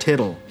Hamblin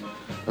Tittle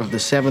of the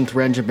 7th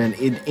Regiment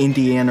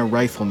Indiana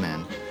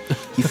Riflemen.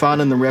 He fought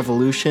in the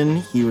Revolution.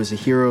 He was a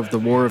hero of the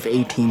War of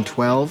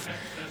 1812,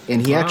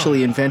 and he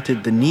actually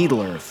invented the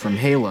needler from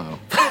Halo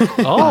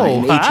in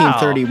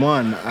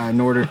 1831 in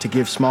order to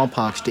give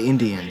smallpox to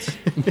Indians.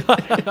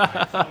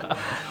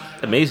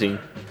 Amazing.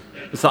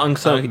 It's the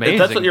unsung.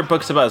 That's what your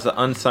book's about, is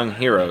the unsung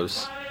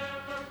heroes.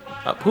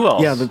 Who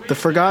else? Yeah, the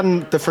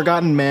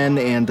forgotten men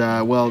and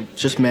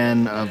just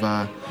men of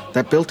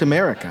that built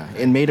America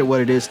and made it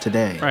what it is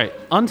today. Right,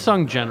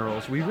 unsung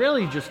generals. We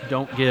really just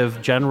don't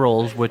give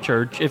generals, which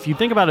are, if you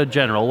think about a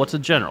general, what's a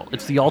general?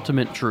 It's the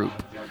ultimate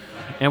troop,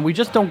 and we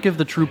just don't give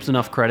the troops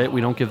enough credit.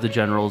 We don't give the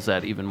generals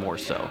that even more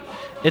so.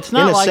 It's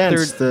not like in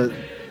a sense,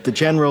 the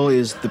general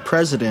is the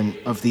president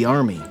of the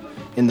army,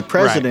 and the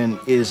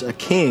president is a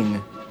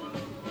king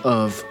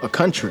of a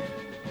country.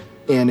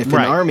 And if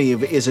an army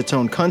is its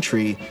own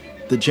country,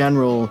 the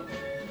general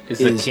is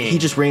the king. He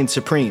just reigns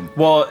supreme.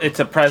 Well, it's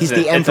a president.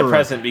 He's the emperor. It's a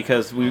president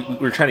because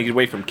we're trying to get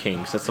away from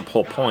kings. That's the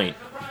whole point.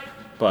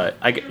 But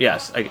I get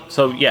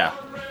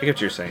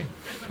what you're saying.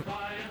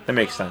 That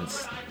makes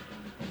sense.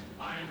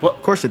 Well,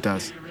 of course it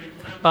does.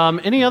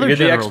 Any other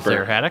generals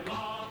there, Haddock?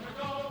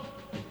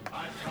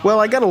 Well,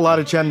 I got a lot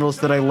of generals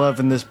that I love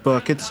in this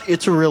book.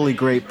 It's a really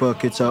great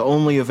book. It's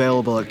only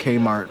available at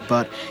Kmart,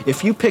 but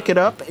if you pick it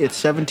up,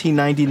 it's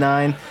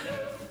 $17.99.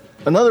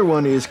 Another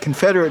one is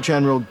Confederate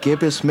General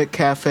Gibbs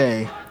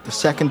McCaffey, the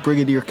 2nd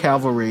Brigadier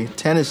Cavalry,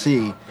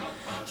 Tennessee.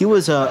 He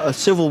was a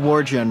Civil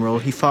War general.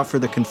 He fought for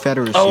the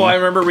Confederacy. Oh, I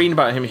remember reading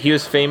about him. He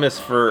was famous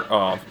for...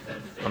 Oh,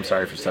 I'm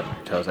sorry for stepping on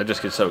your toes. I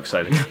just get so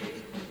excited.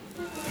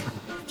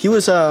 He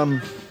was...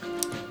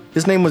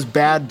 His name was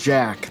Bad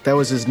Jack. That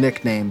was his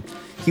nickname.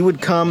 He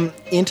would come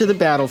into the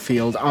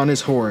battlefield on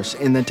his horse,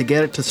 and then to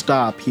get it to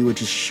stop, he would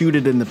just shoot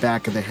it in the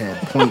back of the head,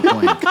 point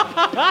blank.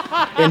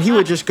 And he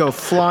would just go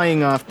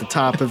flying off the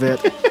top of it,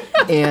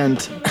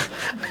 and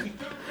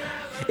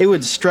it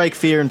would strike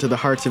fear into the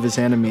hearts of his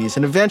enemies.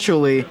 And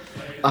eventually,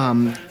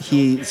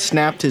 he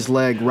snapped his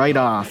leg right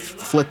off,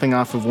 flipping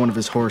off of one of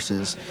his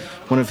horses,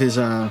 one of his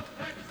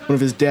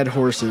dead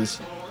horses,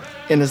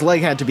 and his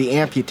leg had to be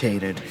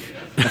amputated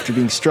after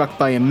being struck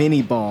by a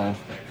mini ball.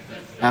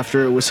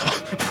 After it was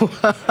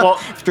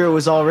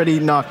already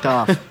knocked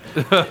off.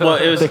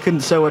 They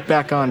couldn't sew it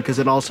back on because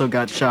it also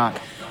got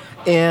shot.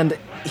 And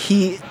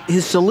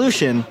his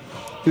solution,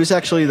 he was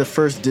actually the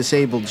first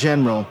disabled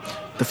general,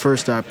 the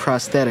first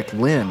prosthetic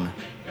limb.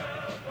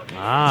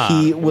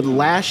 he would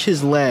lash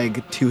his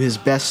leg to his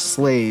best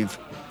slave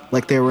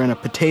like they were in a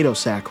potato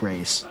sack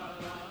race,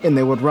 and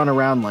they would run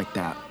around like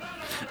that.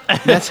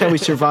 That's how he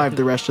survived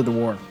the rest of the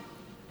war.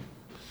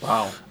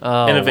 Wow.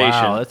 Oh, Innovation.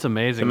 wow, that's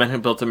amazing. The men who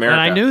built America.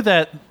 And I knew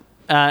that,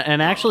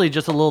 and actually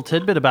just a little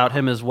tidbit about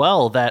him as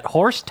well, that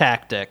horse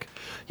tactic,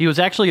 he was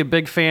actually a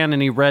big fan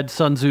and he read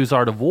Sun Tzu's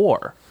Art of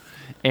War.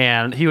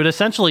 And he would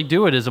essentially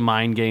do it as a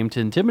mind game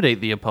to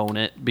intimidate the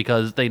opponent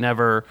because they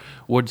never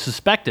would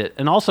suspect it.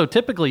 And also,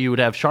 typically, you would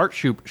have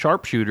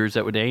sharpshooters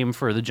that would aim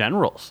for the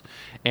generals.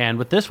 And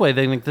with this way,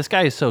 they think this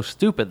guy is so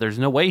stupid. There's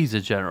no way he's a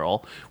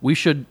general. We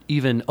should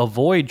even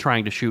avoid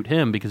trying to shoot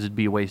him because it'd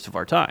be a waste of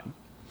our time.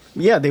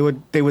 Yeah, they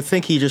would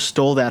think he just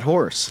stole that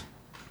horse.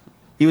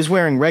 He was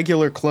wearing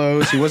regular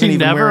clothes. He wasn't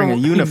even wearing a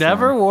uniform. He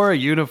never wore a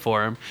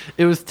uniform.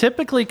 It was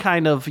typically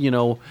kind of,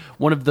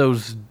 one of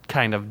those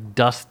kind of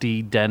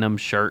dusty denim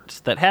shirts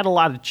that had a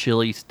lot of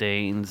chili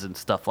stains and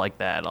stuff like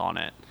that on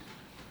it.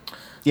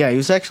 Yeah, he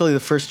was actually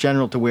the first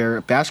general to wear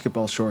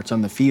basketball shorts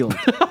on the field,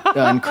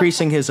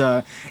 increasing his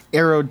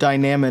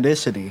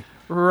aerodynamicity.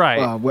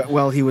 Right.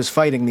 While he was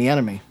fighting the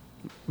enemy.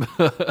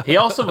 He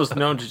also was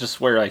known to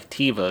just wear like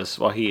Tevas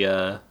while he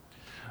rode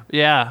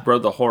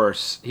the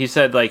horse. He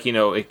said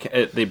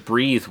they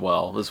breathe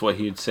well is what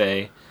he would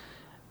say,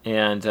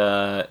 and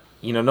no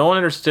one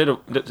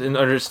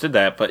understood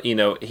that. But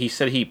he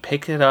said he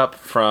picked it up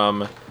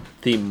from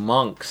the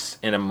monks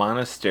in a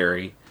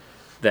monastery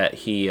that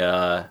he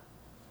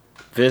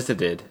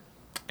visited,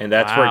 and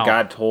that's where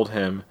God told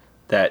him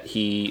that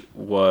he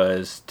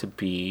was to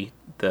be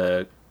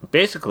the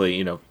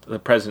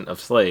president of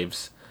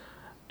slaves.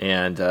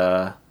 And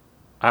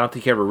I don't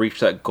think he ever reached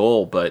that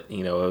goal, but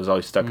it was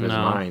always stuck in his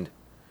mind.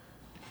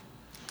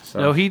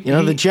 So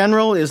No, the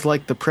general is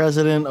like the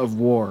president of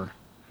war.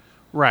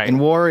 Right. And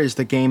war is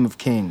the game of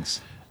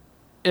kings.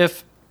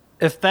 If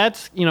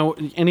that's,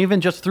 and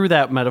even just through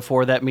that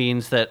metaphor, that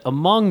means that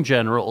among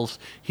generals,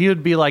 he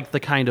would be like the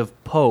kind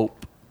of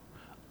pope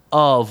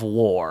of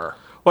war.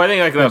 Well, I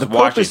think that's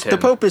Washington. The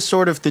Pope is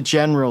sort of the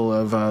general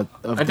of the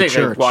church. I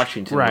think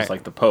Washington was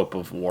like the Pope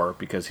of war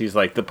because he's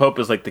like the Pope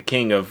is like the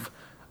king of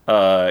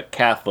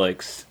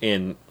Catholics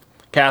in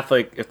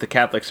Catholic. If the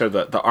Catholics are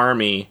the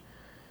army,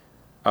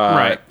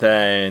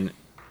 then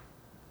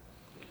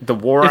the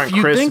war on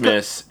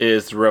Christmas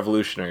is the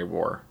Revolutionary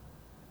War.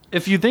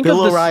 If you think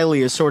Bill of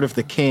O'Reilly is sort of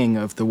the king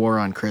of the war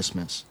on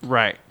Christmas.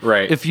 Right.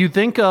 If you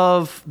think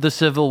of the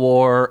Civil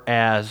War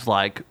as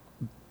like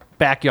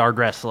backyard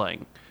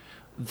wrestling,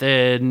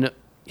 then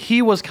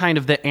he was kind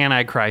of the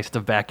Antichrist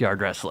of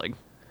backyard wrestling.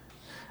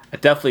 I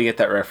definitely get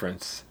that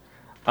reference.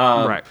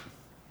 Right.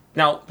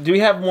 Now, do we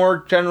have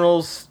more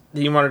generals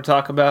that you want to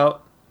talk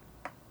about?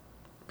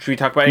 Should we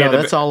talk about any No,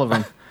 that's all of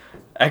them.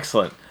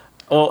 Excellent.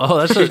 Well,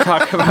 that's should we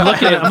talk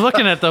about I'm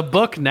looking at the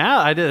book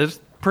now. It's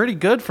pretty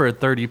good for a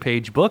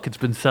 30-page book. It's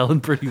been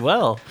selling pretty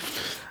well.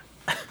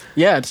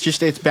 Yeah,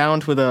 it's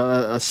bound with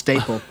a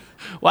staple.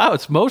 Wow,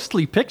 it's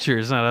mostly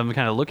pictures, and I'm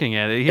kind of looking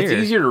at it here. It's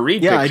easier to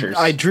read pictures.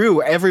 I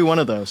drew every one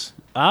of those.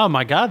 Oh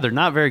my God, they're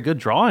not very good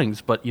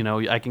drawings, but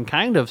I can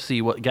kind of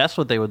guess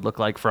what they would look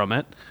like from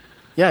it.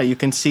 Yeah, you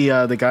can see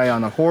the guy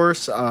on a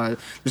horse.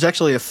 There's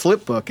actually a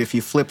flip book. If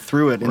you flip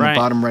through it in the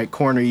bottom right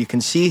corner, you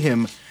can see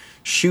him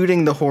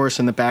shooting the horse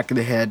in the back of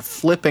the head,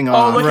 flipping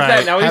off. Oh, look at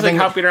that! Now he's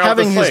hopping around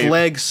having with the slave. his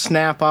legs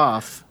snap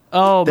off.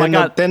 Oh my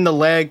God! Then the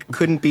leg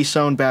couldn't be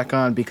sewn back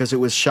on because it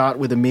was shot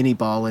with a mini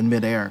ball in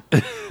midair.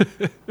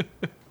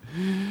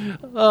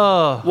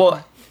 Oh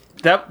well,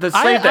 the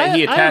slave that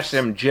he attached to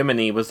him,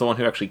 Jiminy, was the one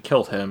who actually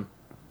killed him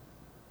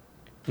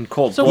in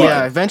cold blood.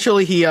 Yeah,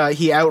 eventually he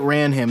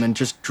outran him and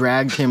just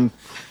dragged him.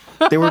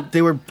 They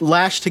were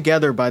lashed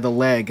together by the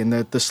leg, and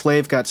the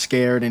slave got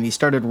scared and he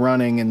started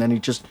running, and then he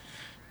just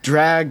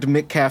dragged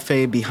Mick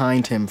Cafe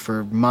behind him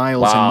for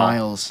miles and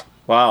miles.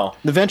 Wow.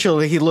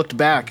 Eventually he looked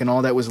back, and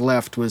all that was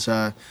left was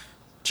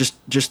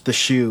just the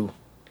shoe,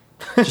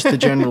 just the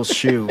general's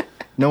shoe.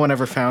 No one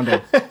ever found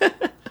him.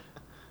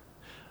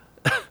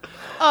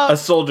 A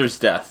soldier's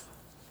death.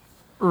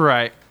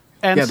 Right.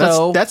 And yeah,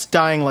 so that's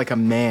dying like a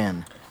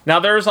man. Now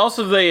there is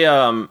also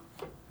the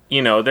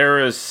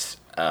there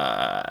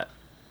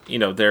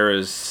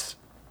is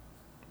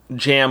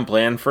Jam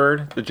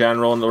Blandford, the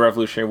general in the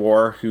Revolutionary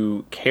War,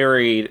 who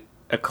carried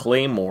a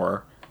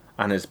claymore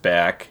on his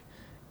back,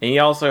 and he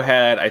also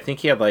had, I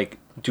think he had like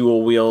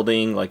dual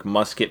wielding like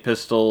musket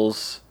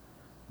pistols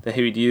that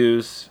he would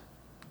use.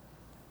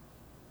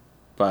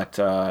 But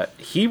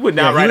he would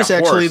not ride a horse. He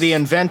was actually the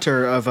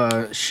inventor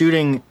of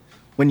shooting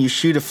when you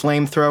shoot a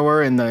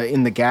flamethrower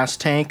in the gas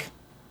tank.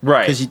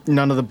 Right. Because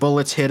none of the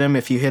bullets hit him.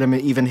 If you hit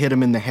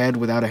him in the head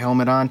without a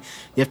helmet on,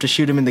 you have to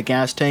shoot him in the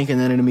gas tank, and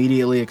then it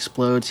immediately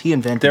explodes. He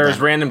invented There's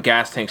that. random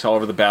gas tanks all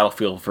over the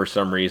battlefield for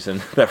some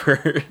reason that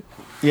were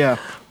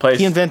placed.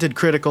 He invented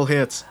critical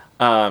hits.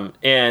 Jam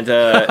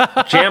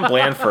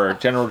Blandford,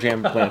 General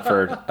Jam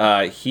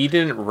Blandford, he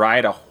didn't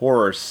ride a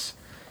horse.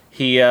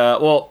 He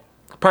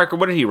Parker,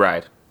 what did he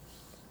ride?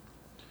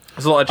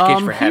 There's a little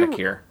education for Haddock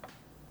here.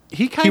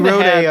 He kind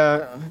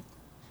of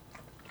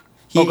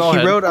He go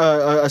ahead. wrote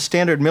a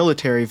standard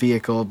military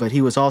vehicle, but he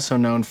was also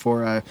known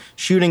for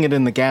shooting it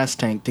in the gas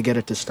tank to get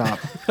it to stop.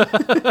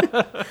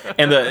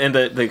 And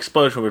the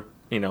explosion would,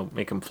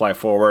 make him fly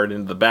forward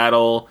into the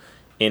battle,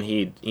 and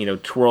he'd,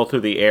 twirl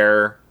through the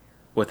air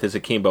with his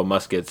akimbo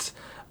muskets.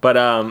 But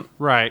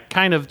Right,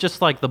 kind of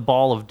just like the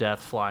ball of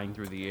death flying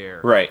through the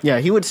air. right. Yeah,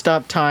 he would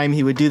stop time.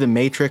 He would do the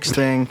Matrix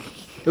thing.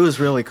 It was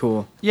really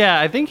cool. Yeah,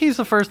 I think he's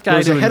the first guy It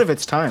was to ahead of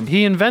its time.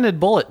 He invented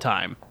bullet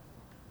time.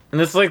 And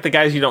it's like the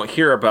guys you don't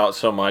hear about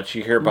so much.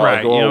 You hear about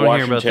Right, you don't hear about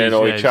Washington, these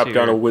he guys chopped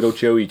down here. a widow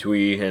cherry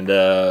tree, and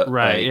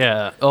Right,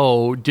 yeah.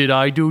 Oh, did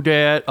I do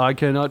that? I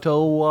cannot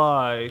tell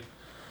why.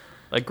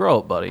 Like, grow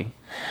up, buddy.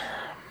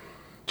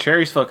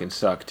 Cherries fucking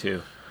suck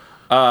too.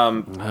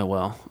 Oh,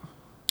 well.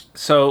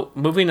 So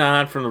moving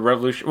on from the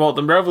revolution, well,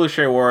 the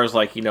Revolutionary War is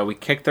like, we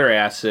kicked their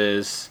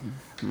asses,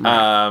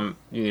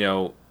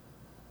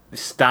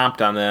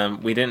 stomped on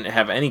them. We didn't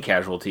have any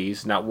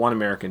casualties. Not one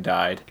American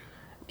died,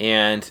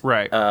 and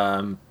Right.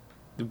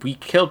 We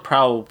killed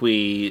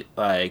probably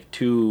like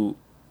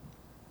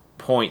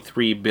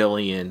 2.3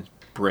 billion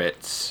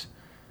Brits.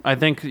 I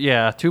think,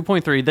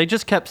 2.3. They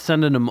just kept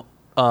sending them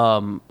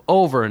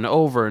over and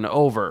over and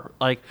over,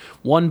 like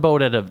one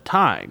boat at a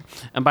time.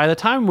 And by the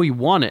time we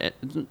won it,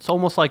 it's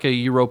almost like a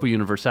Europa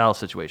Universalis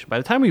situation. By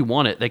the time we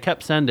won it, they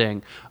kept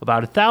sending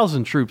about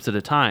 1,000 troops at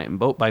a time,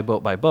 boat by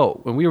boat by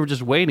boat. And we were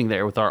just waiting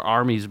there with our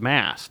armies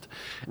massed.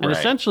 And Right.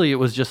 essentially, it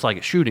was just like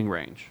a shooting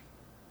range.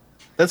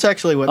 That's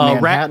actually what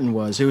Manhattan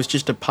was. It was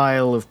just a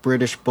pile of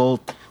British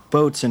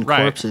boats and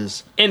Right.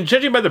 corpses. And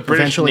judging by the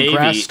British Eventually Navy,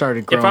 grass started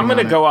if growing I'm going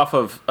to on go off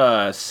of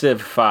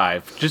Civ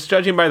 5, just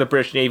judging by the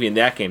British Navy in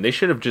that game, they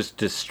should have just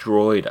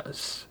destroyed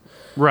us.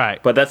 Right.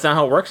 But that's not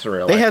how it works in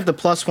real They life. had the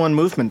 +1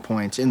 movement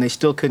points, and they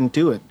still couldn't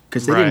do it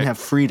because they didn't Right. have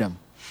freedom.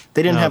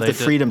 They didn't No, have they the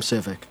did- Freedom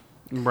Civic.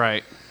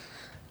 Right.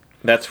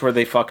 That's where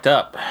they fucked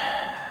up.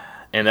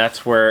 And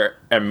that's where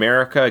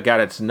America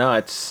got its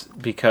nuts,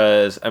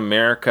 because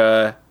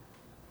America,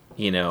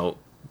 we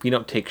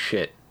don't take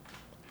shit.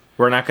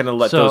 We're not going to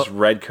let So- those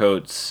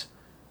redcoats,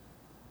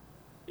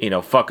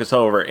 fuck us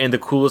over. And the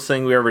coolest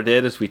thing we ever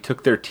did is we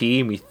took their tea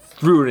and we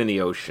threw it in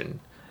the ocean.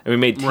 And we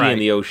made tea Right. in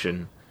the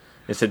ocean.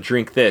 And said,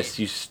 drink this,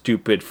 you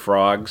stupid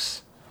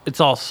frogs. It's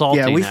all salty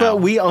Yeah, we now.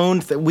 felt we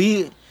owned that.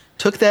 We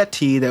took that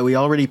tea that we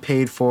already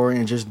paid for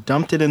and just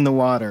dumped it in the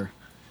water,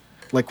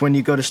 like when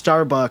you go to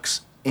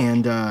Starbucks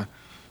and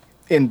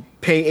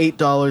pay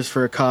 $8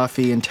 for a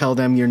coffee and tell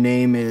them your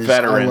name is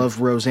Veteran. I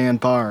Love Roseanne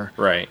Barr.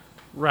 Right.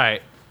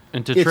 Right.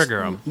 And to It's-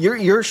 trigger them.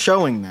 You're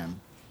showing them.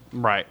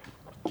 Right.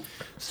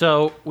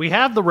 So we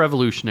have the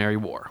Revolutionary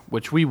War,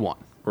 which we won.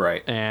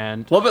 Right.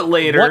 And A little bit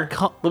later,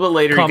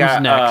 you comes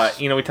got, next?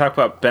 we talked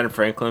about Ben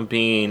Franklin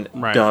being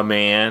Right. the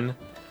man.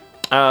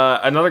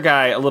 Another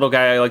guy, a little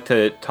guy I like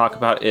to talk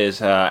about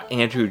is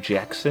Andrew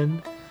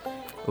Jackson.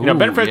 Ben Ooh,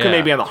 Franklin yeah.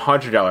 may be on the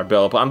 $100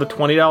 bill, but on the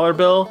 $20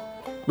 bill,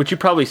 which you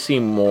probably see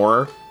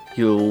more,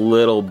 you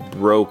little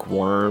broke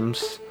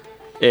worms,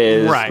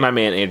 is Right. my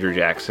man Andrew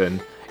Jackson.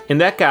 And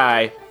that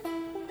guy,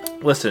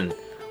 listen,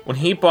 when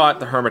he bought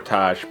the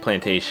Hermitage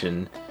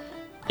plantation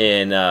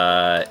in,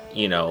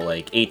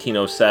 like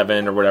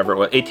 1807 or whatever it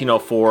was,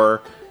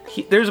 1804,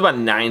 there's about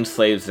 9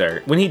 slaves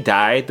there. When he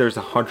died, there's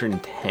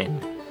 110.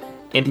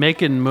 And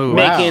making moves.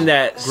 making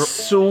that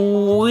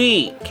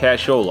sweet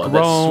cashola, that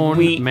Grown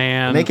sweet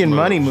man. Making moves.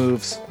 money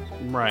moves.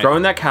 Right.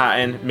 growing that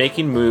cotton,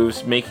 making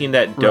moves, making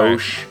that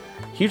dosh.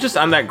 He was just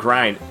on that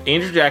grind.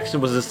 Andrew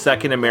Jackson was the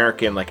second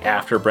American, like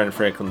after Ben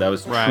Franklin, that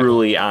was Right.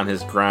 truly on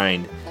his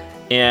grind.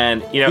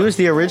 And He was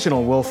the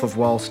original Wolf of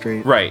Wall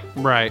Street. right,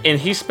 Right. and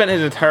he spent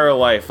his entire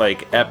life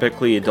like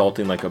epically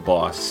adulting like a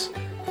boss.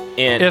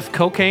 And If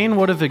cocaine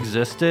would have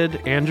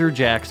existed, Andrew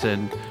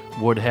Jackson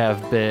would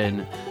have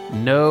been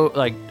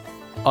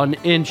an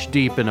inch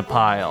deep in a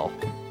pile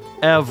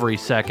every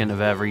second of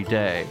every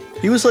day.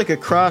 He was like a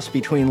cross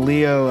between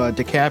Leo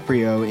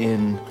DiCaprio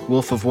in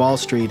Wolf of Wall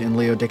Street and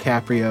Leo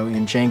DiCaprio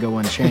in Django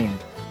Unchained,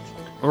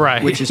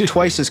 Right. which is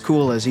twice as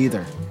cool as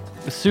either.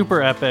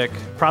 super epic.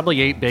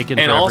 Probably ate bacon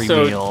and for every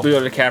also meal.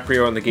 Leo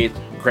DiCaprio on the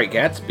Great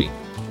Gatsby.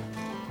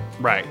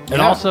 Right. And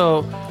Yeah.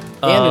 also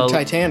And in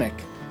Titanic.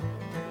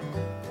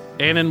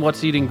 and in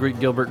What's Eating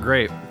Gilbert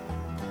Grape.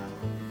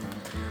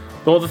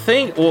 Well,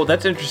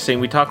 that's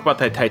interesting. We talk about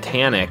that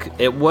Titanic.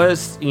 It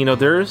was,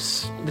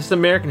 this is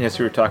American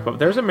history we're talking about.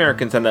 There's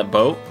Americans on that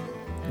boat.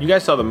 You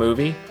guys saw the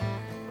movie.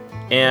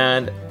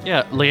 And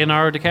Yeah,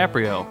 Leonardo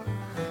DiCaprio.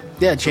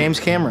 Yeah, James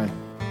Cameron.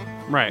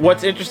 Right.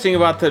 what's interesting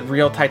about the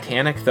real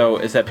Titanic, though,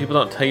 is that people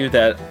don't tell you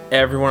that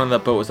everyone on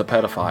that boat was a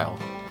pedophile.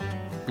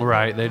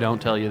 Right, they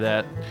don't tell you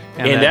that.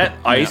 And that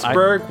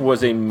iceberg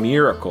was a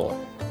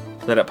miracle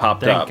that it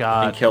popped Thank up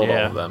God, and killed all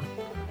yeah. of them.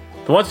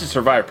 The ones who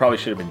survived probably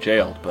should have been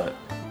jailed, but...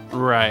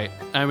 Right.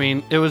 I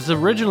mean, it was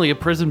originally a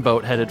prison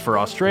boat headed for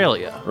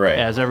Australia. Right.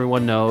 As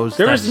everyone knows.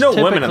 There was that's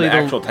no women on the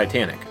typically actual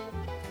Titanic.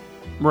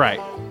 Right.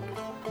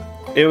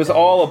 It was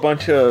all a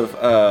bunch of,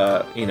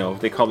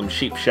 they called them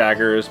sheep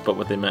shaggers, but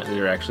what they meant,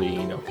 they're actually,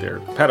 they're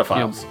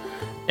pedophiles.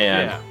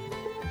 And Yeah.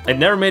 it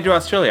never made it to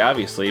Australia,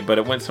 obviously, but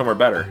it went somewhere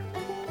better.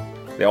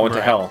 They all went to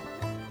Right. hell.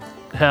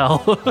 hell.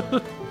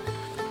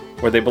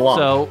 Where they belong.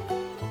 So,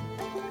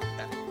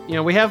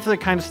 we have the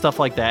kind of stuff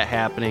like that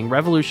happening.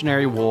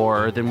 Revolutionary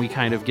War, then we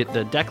kind of get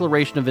the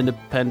Declaration of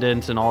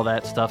Independence and all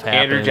that stuff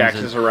happens. Andrew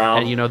Jackson's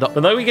around. And, but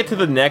then we get to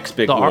the next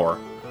big war.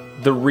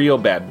 The real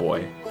bad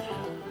boy.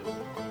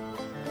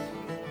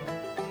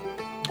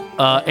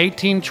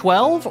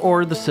 1812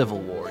 or the Civil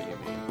War, you mean?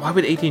 Why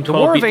would 1812 The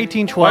War of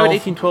 1812. Why would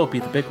 1812 be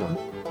the big one?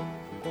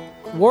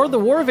 The War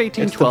of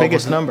 1812 It's the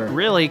biggest was number.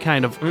 really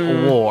kind of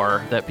a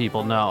war that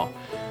people know.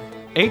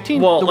 Well, the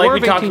like War we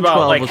of talked about,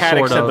 1812 like was Haddock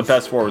sort said, the of-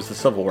 best war was the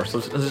Civil War. So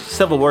the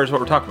Civil War is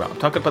what we're talking about. I'm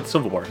talking about the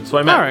Civil War. That's what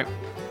I meant. All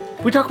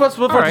right. We talk about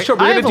Civil War All the right. show.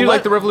 We're I gonna have a do like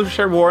let- the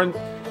Revolutionary War, and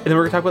then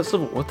we're gonna talk about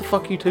Civil War. What the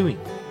fuck are you doing?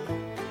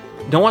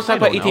 No one's talking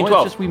about I don't know.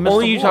 1812. It's just we missed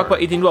Only the you talk war. about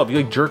 1812. You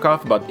like jerk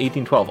off about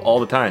 1812 all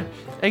the time.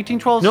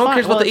 1812 is No one fine.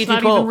 cares about Well, the it's not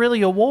 1812. even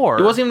really a war.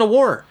 It wasn't even a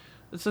war.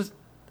 It's just,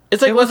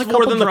 It's like it was less a war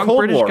couple than the drunk Cold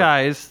British War.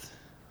 guys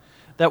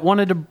that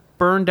wanted to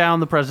burn down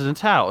the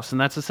president's house,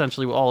 and that's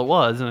essentially all it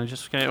was. And I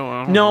just kind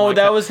of No,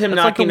 that was him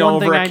that's like the knocking one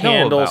over thing a I know about.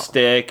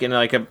 candlestick and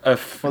like a Well,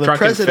 the drunken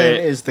president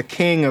fit. is the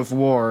king of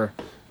war,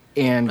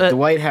 and the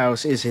White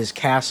House is his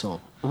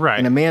castle. Right.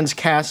 And a man's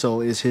castle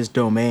is his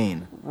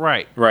domain.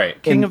 Right.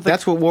 Right. King And of the-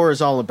 that's what war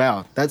is all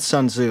about. That's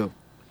Sun Tzu.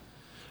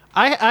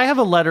 I have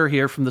a letter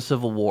here from the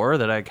Civil War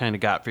that I kind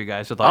of got for you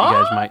guys. I thought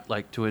you guys might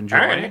like to enjoy.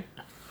 All right.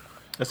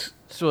 That's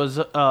This was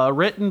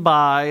written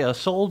by a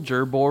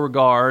soldier,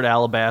 Beauregard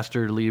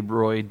Alabaster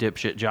Leroy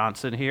Dipshit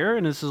Johnson here,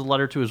 and this is a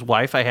letter to his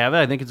wife. I have it.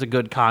 I think it's a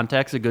good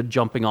context, a good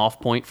jumping off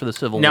point for the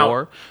Civil Now,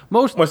 War.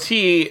 Most was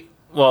he?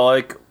 Well,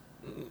 like,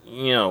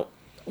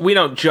 we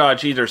don't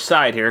judge either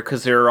side here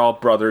because they're all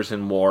brothers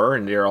in war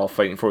and they're all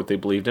fighting for what they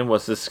believed in.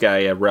 Was this guy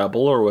a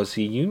rebel or was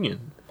he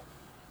Union?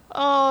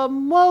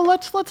 well,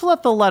 let's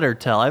let the letter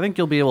tell. I think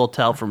you'll be able to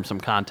tell from some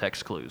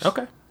context clues.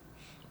 Okay.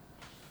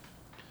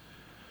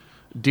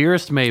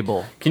 Dearest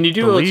Mabel. Can you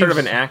do the like, sort of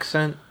an leaves-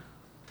 accent?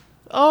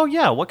 Oh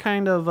yeah, what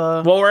kind of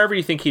Well, wherever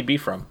you think he'd be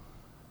from.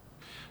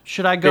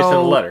 should I based on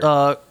the go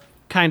letter.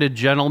 kind of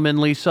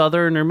gentlemanly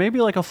Southern or maybe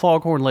like a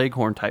Foghorn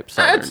Leghorn type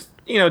Southern?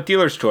 That's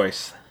dealer's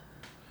choice.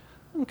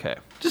 Okay.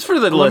 Just for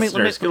the Let me-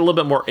 listeners, get a little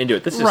bit more into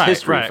it. This is Right,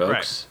 history, right,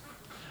 folks.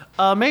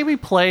 Maybe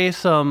play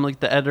some, like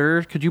the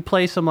editor. Could you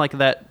play some like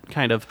that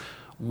kind of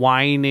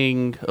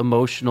whining,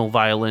 emotional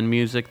violin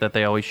music that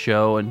they always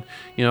show? And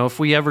if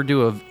we ever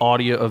do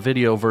a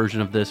video version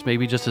of this,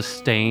 maybe just a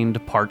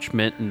stained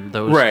parchment and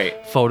those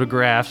Right.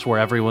 photographs where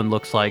everyone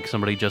looks like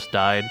somebody just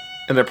died.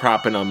 And they're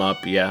propping them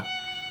up, yeah.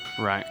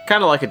 Right.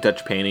 Kind of like a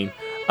Dutch painting.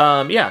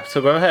 Yeah,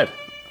 so go ahead.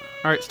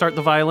 All right, start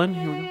the violin.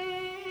 Here we go.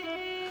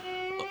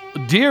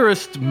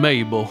 Dearest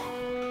Mabel,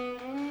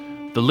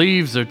 the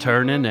leaves are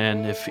turning,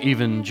 and if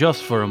even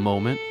just for a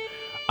moment,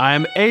 I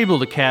am able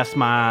to cast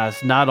my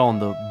eyes not on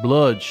the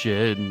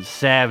bloodshed and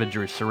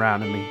savagery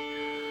surrounding me,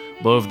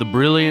 but of the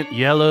brilliant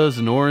yellows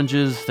and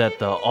oranges that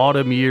the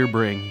autumn year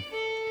bring.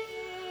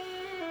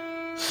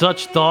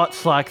 Such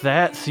thoughts like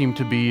that seem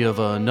to be of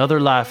another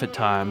life at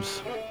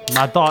times.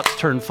 My thoughts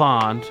turn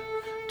fond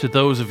to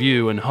those of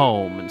you in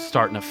home and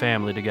starting a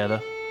family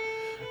together.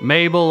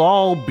 Mabel,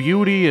 all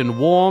beauty and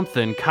warmth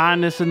and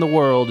kindness in the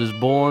world is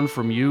born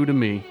from you to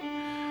me.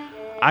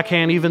 I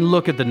can't even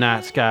look at the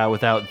night sky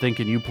without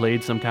thinking you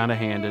played some kind of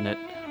hand in it.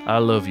 I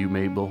love you,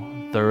 Mabel,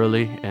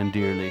 thoroughly and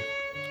dearly.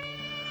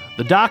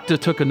 The doctor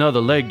took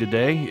another leg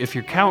today. If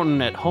you're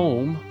counting at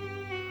home,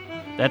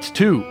 that's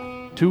two.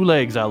 2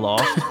 legs I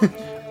lost.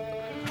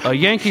 A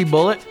Yankee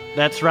bullet,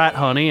 that's right,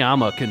 honey,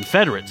 I'm a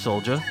Confederate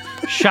soldier,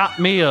 shot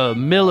me a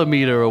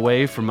millimeter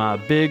away from my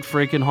big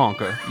freaking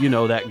honker.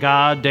 That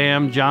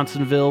goddamn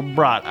Johnsonville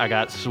brat I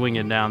got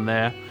swinging down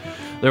there.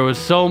 There was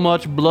so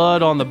much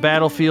blood on the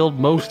battlefield,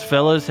 most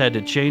fellas had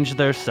to change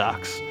their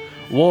socks.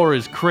 War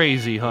is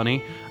crazy,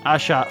 honey. I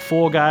shot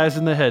 4 guys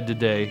in the head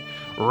today.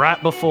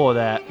 Right before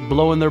that,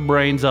 blowing their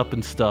brains up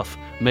and stuff.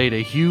 Made a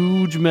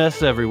huge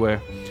mess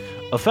everywhere.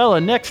 A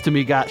fella next to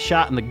me got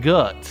shot in the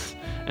guts,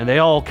 and they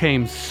all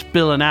came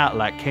spilling out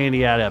like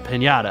candy out of a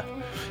piñata.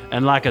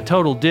 And like a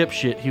total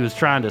dipshit, he was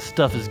trying to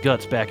stuff his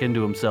guts back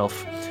into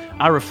himself.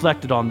 I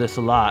reflected on this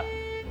a lot.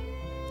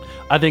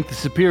 I think the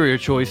superior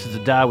choice is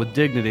to die with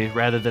dignity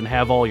rather than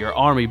have all your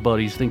army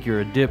buddies think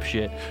you're a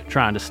dipshit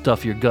trying to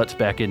stuff your guts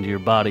back into your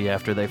body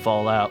after they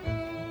fall out.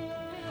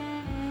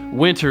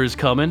 Winter is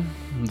coming.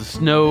 The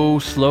snow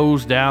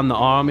slows down the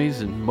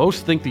armies, and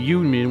most think the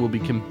Union will be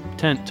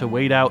content to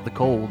wait out the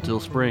cold till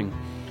spring.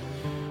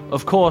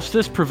 Of course,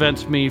 this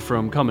prevents me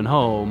from coming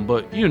home,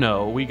 but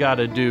we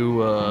gotta do,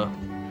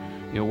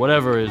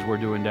 whatever it is we're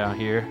doing down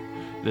here.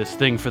 This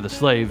thing for the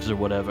slaves or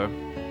whatever.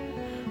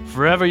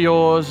 Forever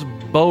yours,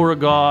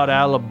 Beauregard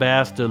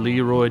Alabaster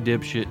Leroy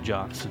Dipshit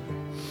Johnson.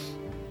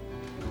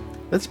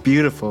 That's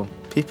beautiful.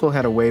 People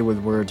had a way with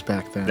words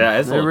back then. Yeah,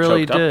 it's a They little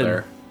really choked did. up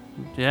there.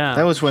 Yeah.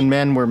 That was when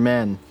men were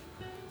men.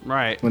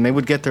 right. When they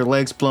would get their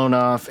legs blown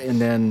off and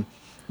then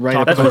write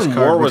a That's when postcard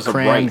war with was a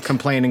crayon right.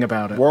 complaining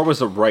about it. War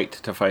was a right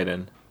to fight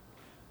in.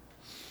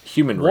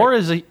 Human War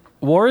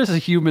right. is a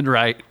human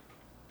right.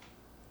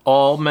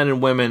 All men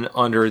and women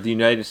under the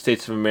United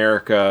States of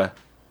America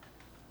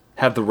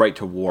have the right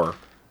to war.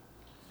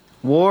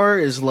 War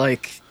is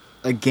like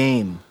a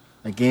game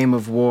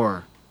of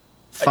war.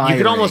 Fire you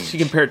could almost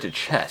age. compare it to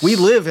chess. We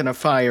live in a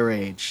fire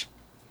age,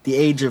 the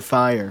age of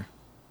fire.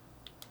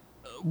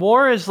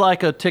 War is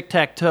like a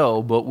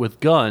tic-tac-toe, but with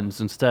guns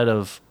instead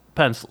of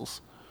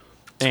pencils.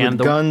 With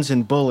guns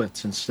and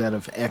bullets instead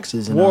of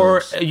X's and war.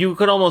 O's. You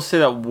could almost say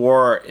that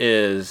war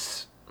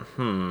is.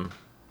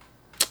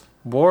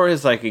 War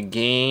is like a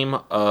game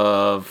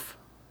of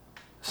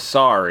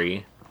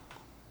sorry.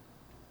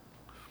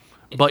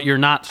 But you're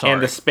not sorry.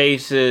 And the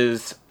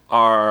spaces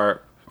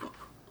are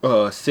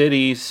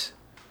cities.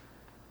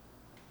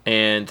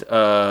 And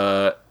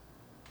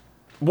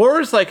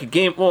war is like a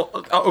game. Well,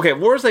 okay,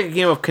 war is like a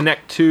game of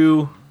Connect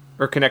 2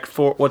 or Connect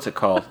 4. What's it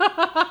called?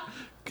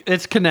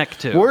 It's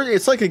Connect 2.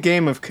 It's like a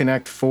game of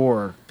Connect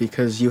 4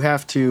 because you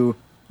have to.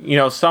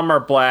 Some are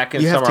black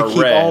and You some have are to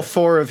keep red. all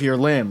 4 of your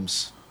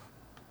limbs.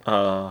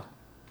 I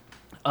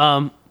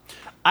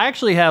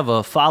actually have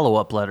a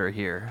follow-up letter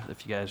here,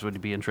 if you guys would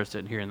be interested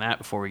in hearing that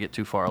before we get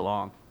too far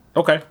along.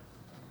 Okay.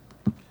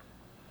 Do you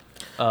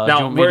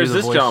Now, want me to where do is the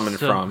this voice? gentleman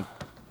from?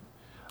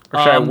 Or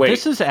should I wait?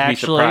 This is to be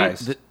actually,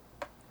 surprised?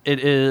 it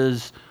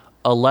is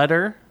a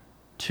letter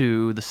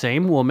to the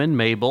same woman,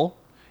 Mabel,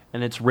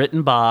 and it's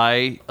written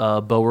by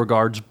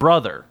Beauregard's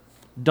brother,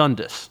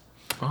 Dundas.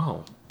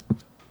 Oh,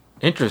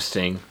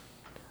 interesting.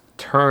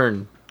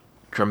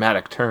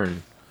 Dramatic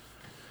turn.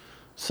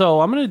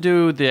 So I'm going to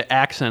do the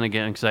accent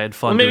again because I had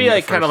fun Well, maybe doing it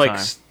like the kind of first like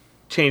time.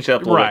 change it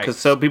up a little Right. because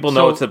so people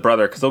know So it's the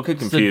brother because they'll get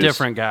It's confused. a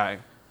different guy.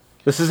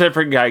 This is a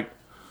different guy.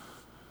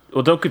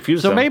 Well, don't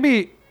confuse So them.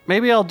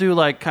 maybe I'll do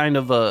like kind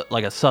of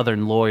a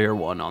Southern lawyer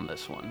one on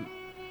this one.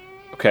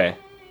 Okay.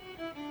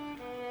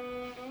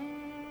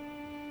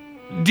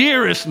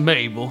 Dearest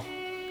Mabel,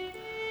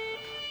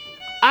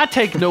 I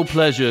take no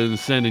pleasure in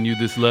sending you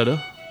this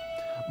letter,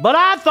 but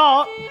I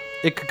thought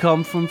it could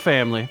come from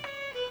family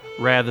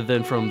rather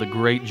than from the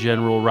great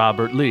General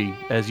Robert Lee.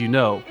 As you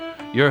know,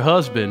 your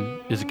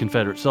husband is a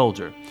Confederate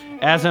soldier,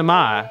 as am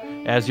I,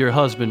 as your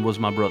husband was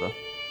my brother.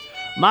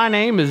 My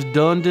name is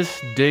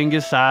Dundas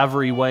Dingus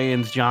Ivory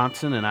Wayans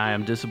Johnson, and I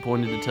am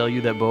disappointed to tell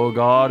you that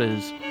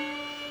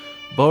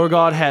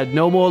Beauregard had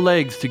no more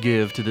legs to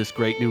give to this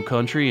great new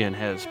country and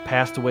has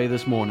passed away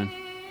this morning.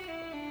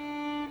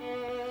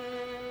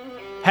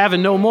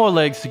 Having no more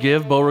legs to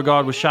give,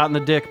 Beauregard was shot in the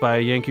dick by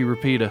a Yankee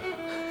repeater.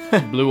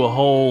 Blew a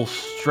hole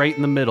straight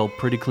in the middle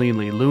pretty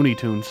cleanly, Looney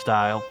Tunes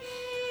style.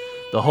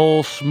 The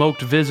hole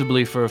smoked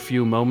visibly for a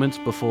few moments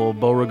before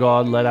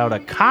Beauregard let out a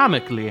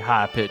comically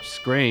high-pitched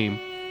scream,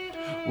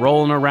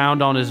 rolling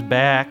around on his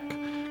back,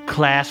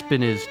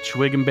 clasping his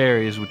twig and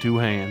berries with 2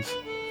 hands.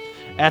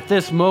 At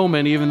this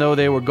moment, even though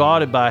they were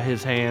guarded by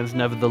his hands,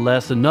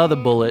 nevertheless another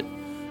bullet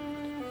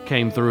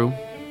came through.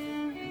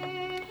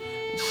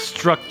 It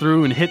struck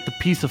through and hit the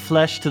piece of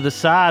flesh to the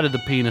side of the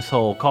penis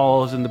hole,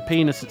 causing the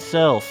penis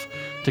itself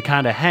to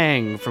kind of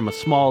hang from a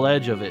small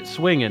edge of it,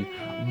 swinging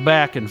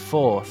back and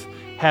forth,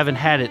 having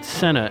had its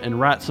center and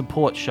right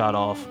support shot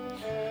off.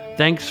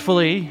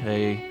 Thankfully,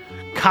 a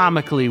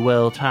comically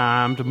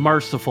well-timed,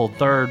 merciful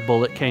third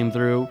bullet came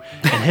through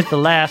and hit the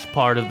last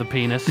part of the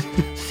penis,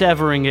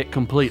 severing it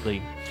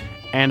completely.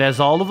 And as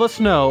all of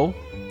us know,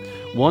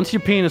 once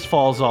your penis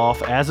falls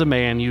off, as a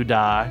man, you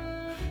die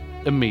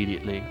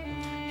immediately.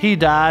 He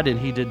died and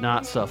he did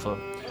not suffer.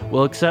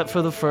 Well, except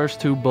for the first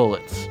 2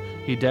 bullets.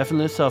 He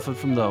definitely suffered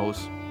from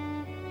those.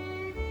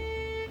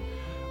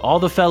 All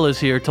the fellas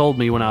here told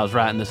me when I was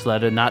writing this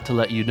letter not to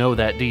let you know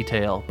that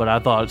detail, but I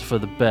thought it's for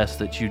the best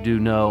that you do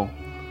know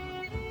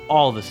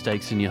all the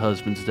stakes in your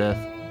husband's death.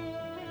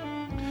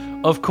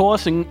 Of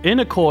course, in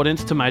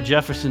accordance to my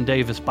Jefferson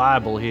Davis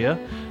Bible here,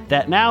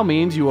 that now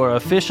means you are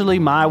officially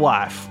my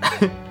wife.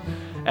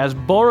 As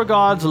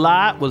Beauregard's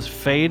light was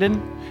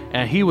fading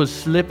and he was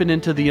slipping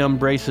into the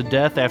embrace of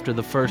death after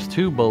the first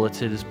 2 bullets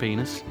hit his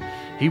penis,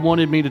 he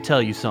wanted me to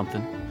tell you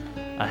something.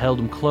 I held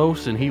him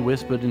close and he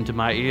whispered into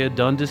my ear,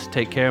 Dundas,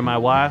 take care of my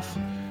wife.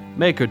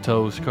 Make her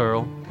toes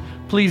curl.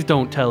 Please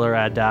don't tell her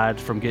I died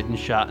from getting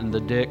shot in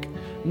the dick.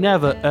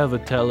 Never ever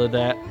tell her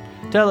that.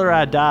 Tell her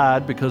I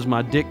died because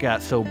my dick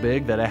got so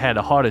big that I had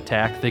a heart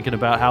attack thinking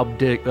about how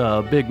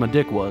big my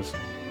dick was.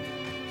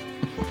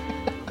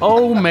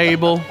 Oh,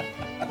 Mabel.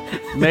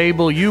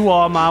 Mabel, you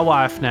are my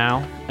wife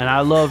now, and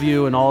I love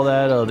you and all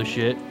that other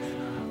shit.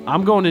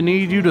 I'm going to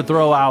need you to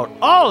throw out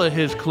all of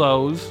his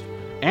clothes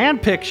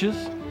and pictures,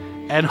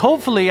 and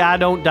hopefully I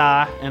don't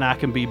die and I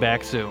can be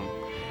back soon.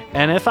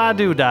 And if I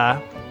do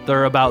die, there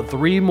are about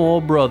 3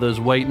 more brothers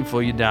waiting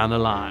for you down the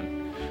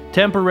line.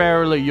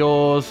 Temporarily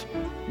yours,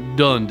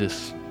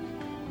 Dundas.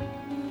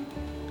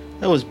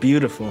 That was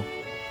beautiful.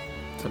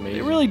 It's amazing.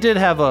 It really did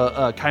have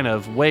a kind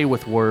of way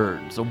with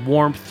words, a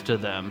warmth to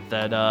them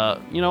that,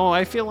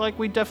 I feel like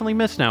we definitely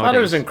miss I nowadays. thought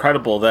it was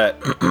incredible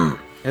that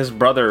his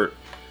brother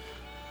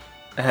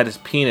had his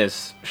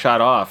penis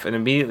shot off and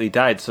immediately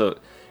died. So,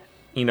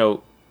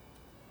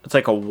 it's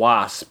like a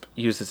wasp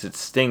uses its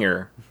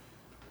stinger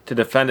to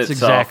defend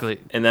itself, exactly.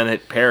 and then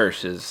it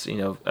perishes.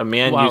 A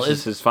man Well,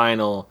 uses his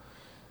final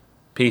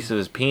piece of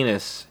his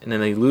penis, and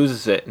then he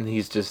loses it, and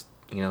he's just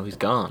he's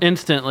gone.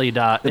 Instantly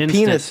dot. The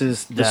penis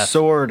is the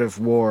sword of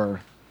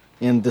war,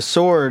 and the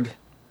sword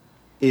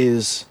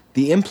is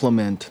the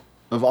implement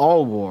of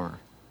all war.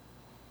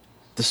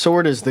 The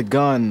sword is the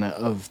gun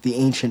of the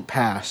ancient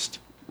past,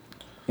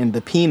 and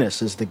the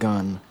penis is the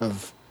gun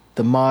of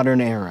the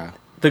modern era.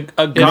 A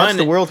gun, that's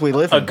the world we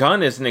live in. A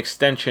gun is an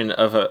extension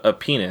of a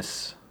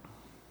penis.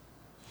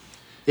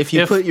 If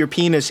you put your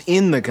penis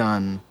in the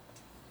gun,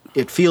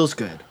 it feels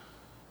good.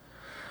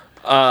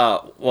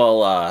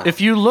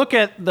 If you look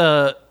at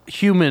the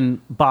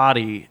human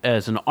body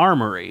as an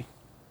armory,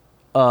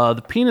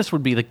 the penis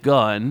would be the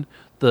gun,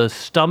 the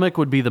stomach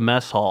would be the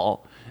mess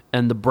hall,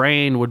 and the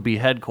brain would be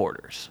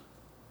headquarters.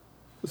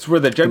 It's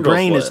where the generals The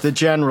brain live. is the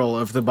general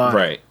of the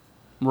body.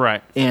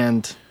 Right.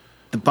 And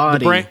the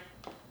body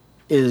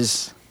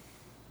is...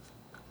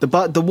 The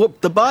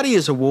body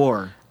is a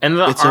war. And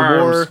the it's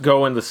arms a war.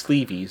 go in the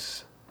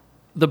sleeveys.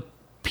 The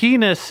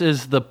penis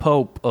is the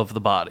pope of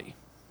the body.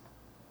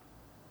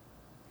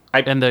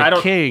 And the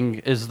king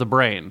is the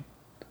brain.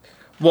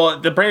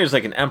 Well, the brain is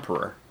like an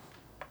emperor.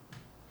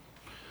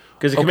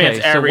 Because it commands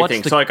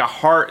everything. So like a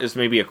heart is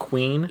maybe a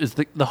queen. Is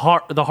the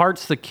heart? The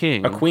heart's the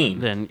king. A queen.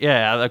 Then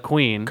a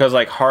queen. Because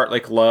like heart,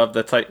 like love,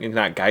 that's like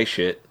not guy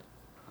shit.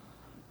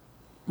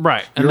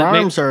 Right. And your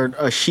arms are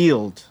a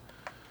shield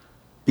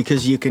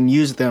because you can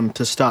use them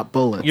to stop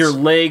bullets. Your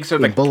legs are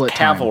the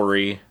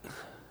cavalry.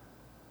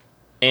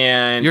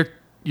 And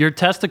your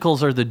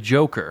testicles are the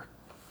Joker.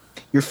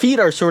 Your feet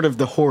are sort of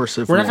the horse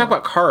of war. We're not talking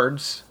about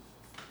cards.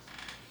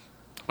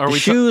 The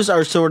shoes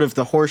are sort of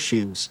the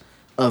horseshoes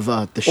of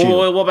the shoe.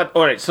 Well, what about...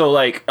 All right, so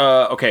like...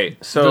 okay,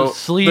 so... The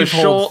sleeve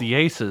holds the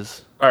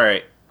aces. All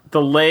right.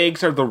 The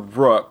legs are the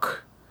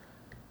rook.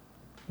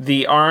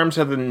 The arms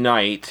are the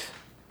knight.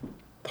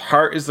 The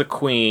heart is the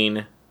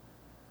queen.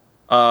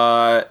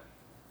 The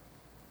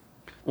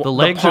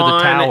legs are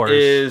the towers.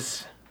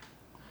 Is...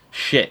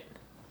 Shit.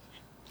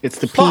 It's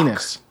the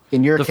penis.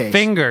 In your case. The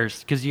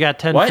fingers, because you got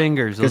 10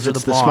 fingers. Those are the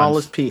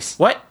smallest piece.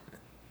 What?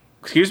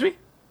 Excuse me?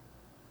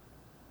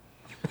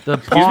 The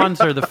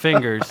pawns are the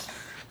fingers.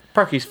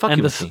 Parky's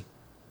fucking with me.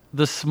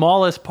 The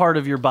smallest part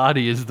of your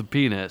body is the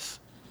penis.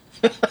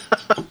 All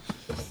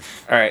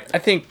right, I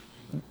think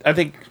now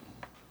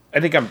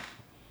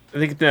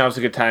is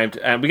a good time.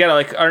 We got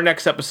like our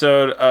next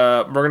episode.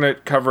 We're gonna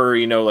cover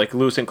like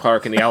Lewis and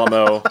Clark and the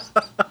Alamo,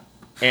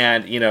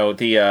 and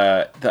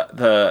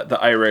the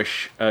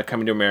Irish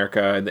coming to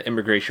America, and the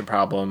immigration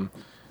problem,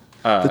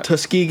 the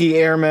Tuskegee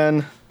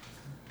Airmen,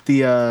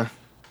 the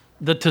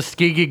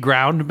Tuskegee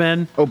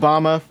Groundmen,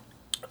 Obama,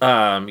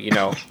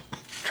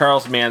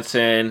 Charles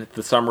Manson,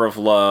 the Summer of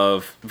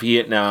Love,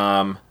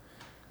 Vietnam,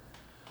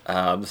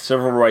 the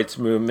Civil Rights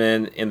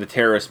Movement, and the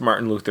terrorist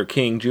Martin Luther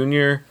King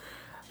Jr.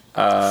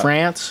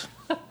 France.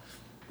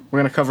 We're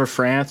going to cover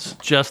France.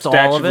 Just Statue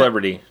all of it?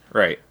 Liberty,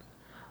 right.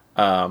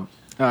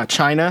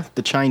 China,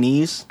 the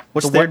Chinese.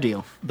 What's their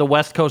deal? The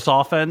West Coast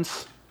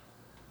offense.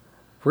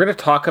 We're going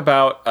to talk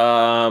about,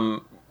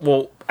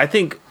 I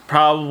think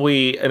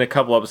probably in a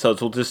couple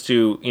episodes we'll just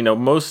do,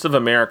 most of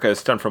America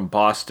is done from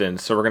Boston,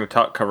 so we're going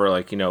to cover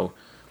like, the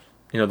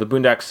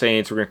Boondock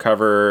Saints, we're going to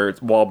cover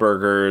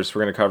Wahlburgers,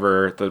 we're going to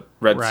cover the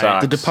Red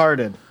Sox.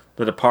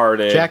 The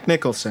Departed. Jack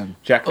Nicholson.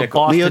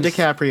 Leo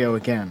DiCaprio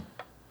again.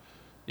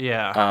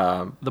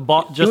 Yeah. He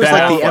was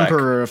like the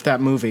emperor of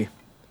that movie.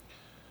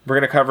 We're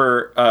going to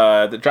cover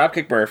the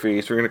Dropkick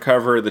Murphys. We're going to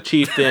cover the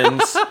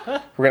Chieftains.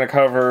 We're going to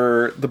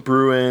cover the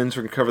Bruins.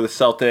 We're going to cover the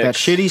Celtics. That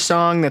shitty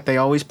song that they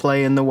always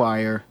play in The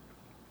Wire.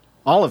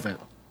 All of it.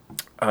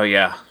 Oh,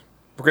 yeah.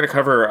 We're going to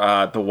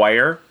cover The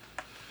Wire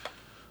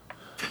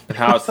and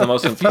how it's the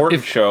most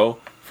important show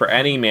for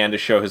any man to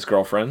show his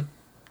girlfriend.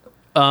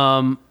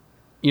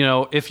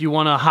 If you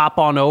want to hop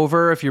on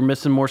over, if you're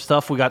missing more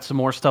stuff, we got some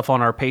more stuff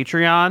on our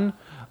Patreon.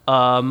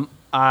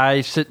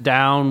 I sit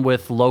down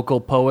with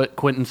local poet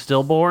Quentin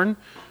Stillborn,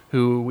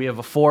 who we have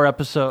a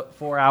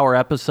 4-hour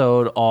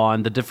episode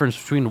on the difference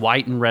between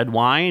white and red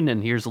wine,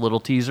 and here's a little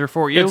teaser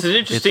for you. It's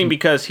interesting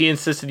because he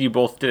insisted you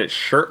both did it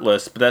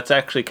shirtless, but that's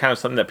actually kind of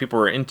something that people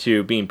were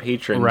into, being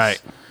patrons.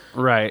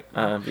 Right.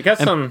 You got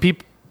some...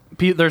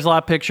 There's a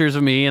lot of pictures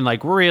of me in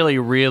like really,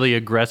 really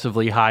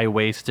aggressively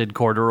high-waisted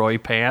corduroy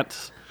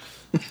pants.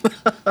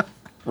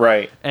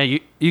 Right. And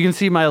you can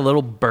see my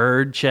little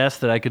bird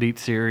chest that I could eat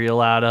cereal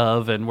out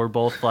of, and we're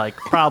both like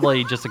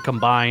probably just a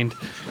combined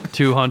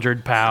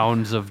 200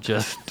 pounds of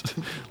just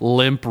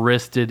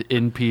limp-wristed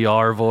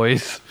NPR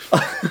voice.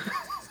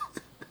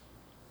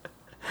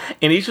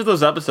 In each of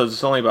those episodes,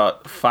 it's only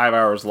about 5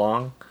 hours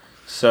long.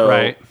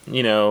 So,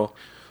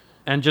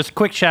 And just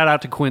quick shout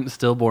out to Quentin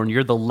Stillborn.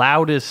 You're the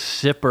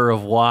loudest sipper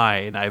of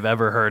wine I've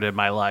ever heard in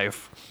my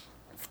life.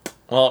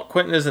 Well,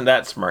 Quentin isn't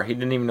that smart. He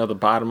didn't even know the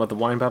bottom of the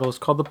wine bottle was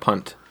called the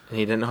punt, and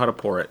he didn't know how to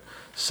pour it.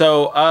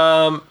 So,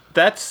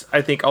 that's,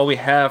 I think, all we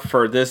have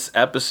for this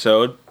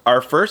episode.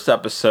 Our first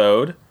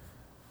episode.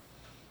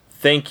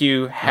 Thank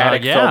you,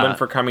 Haddock Feldman,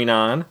 for coming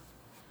on.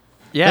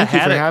 Yeah,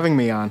 Thank you for having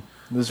me on.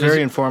 It was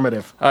very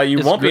informative. You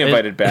won't be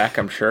invited back,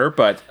 I'm sure,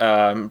 but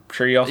I'm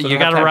sure you also you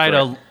got to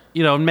write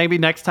maybe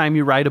next time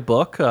you write a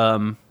book,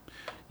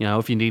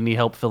 if you need any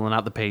help filling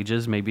out the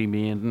pages, maybe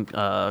me and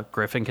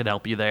Griffin can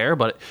help you there.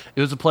 But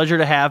it was a pleasure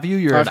to have you.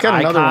 You're I've an got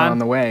icon. another one on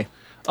the way.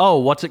 Oh,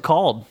 what's it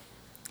called?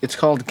 It's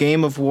called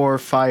Game of War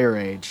Fire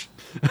Age.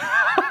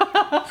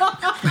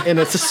 And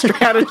it's a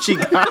strategy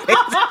guide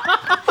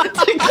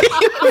to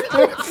Game of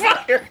War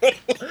Fire Age.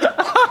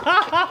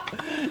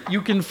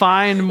 You can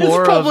find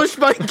more It's published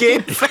by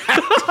GameFAQs.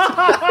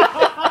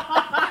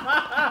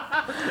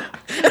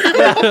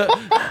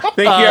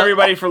 Thank you,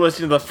 everybody, for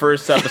listening to the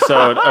first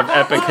episode of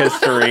Epic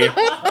History.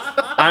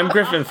 I'm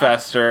Griffin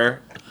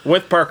Fester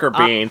with Parker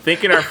Bean.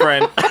 Thanking our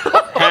friend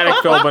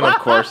Hannock Philbin, of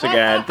course,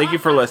 again. Thank you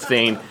for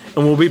listening,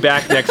 and we'll be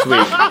back next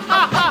week.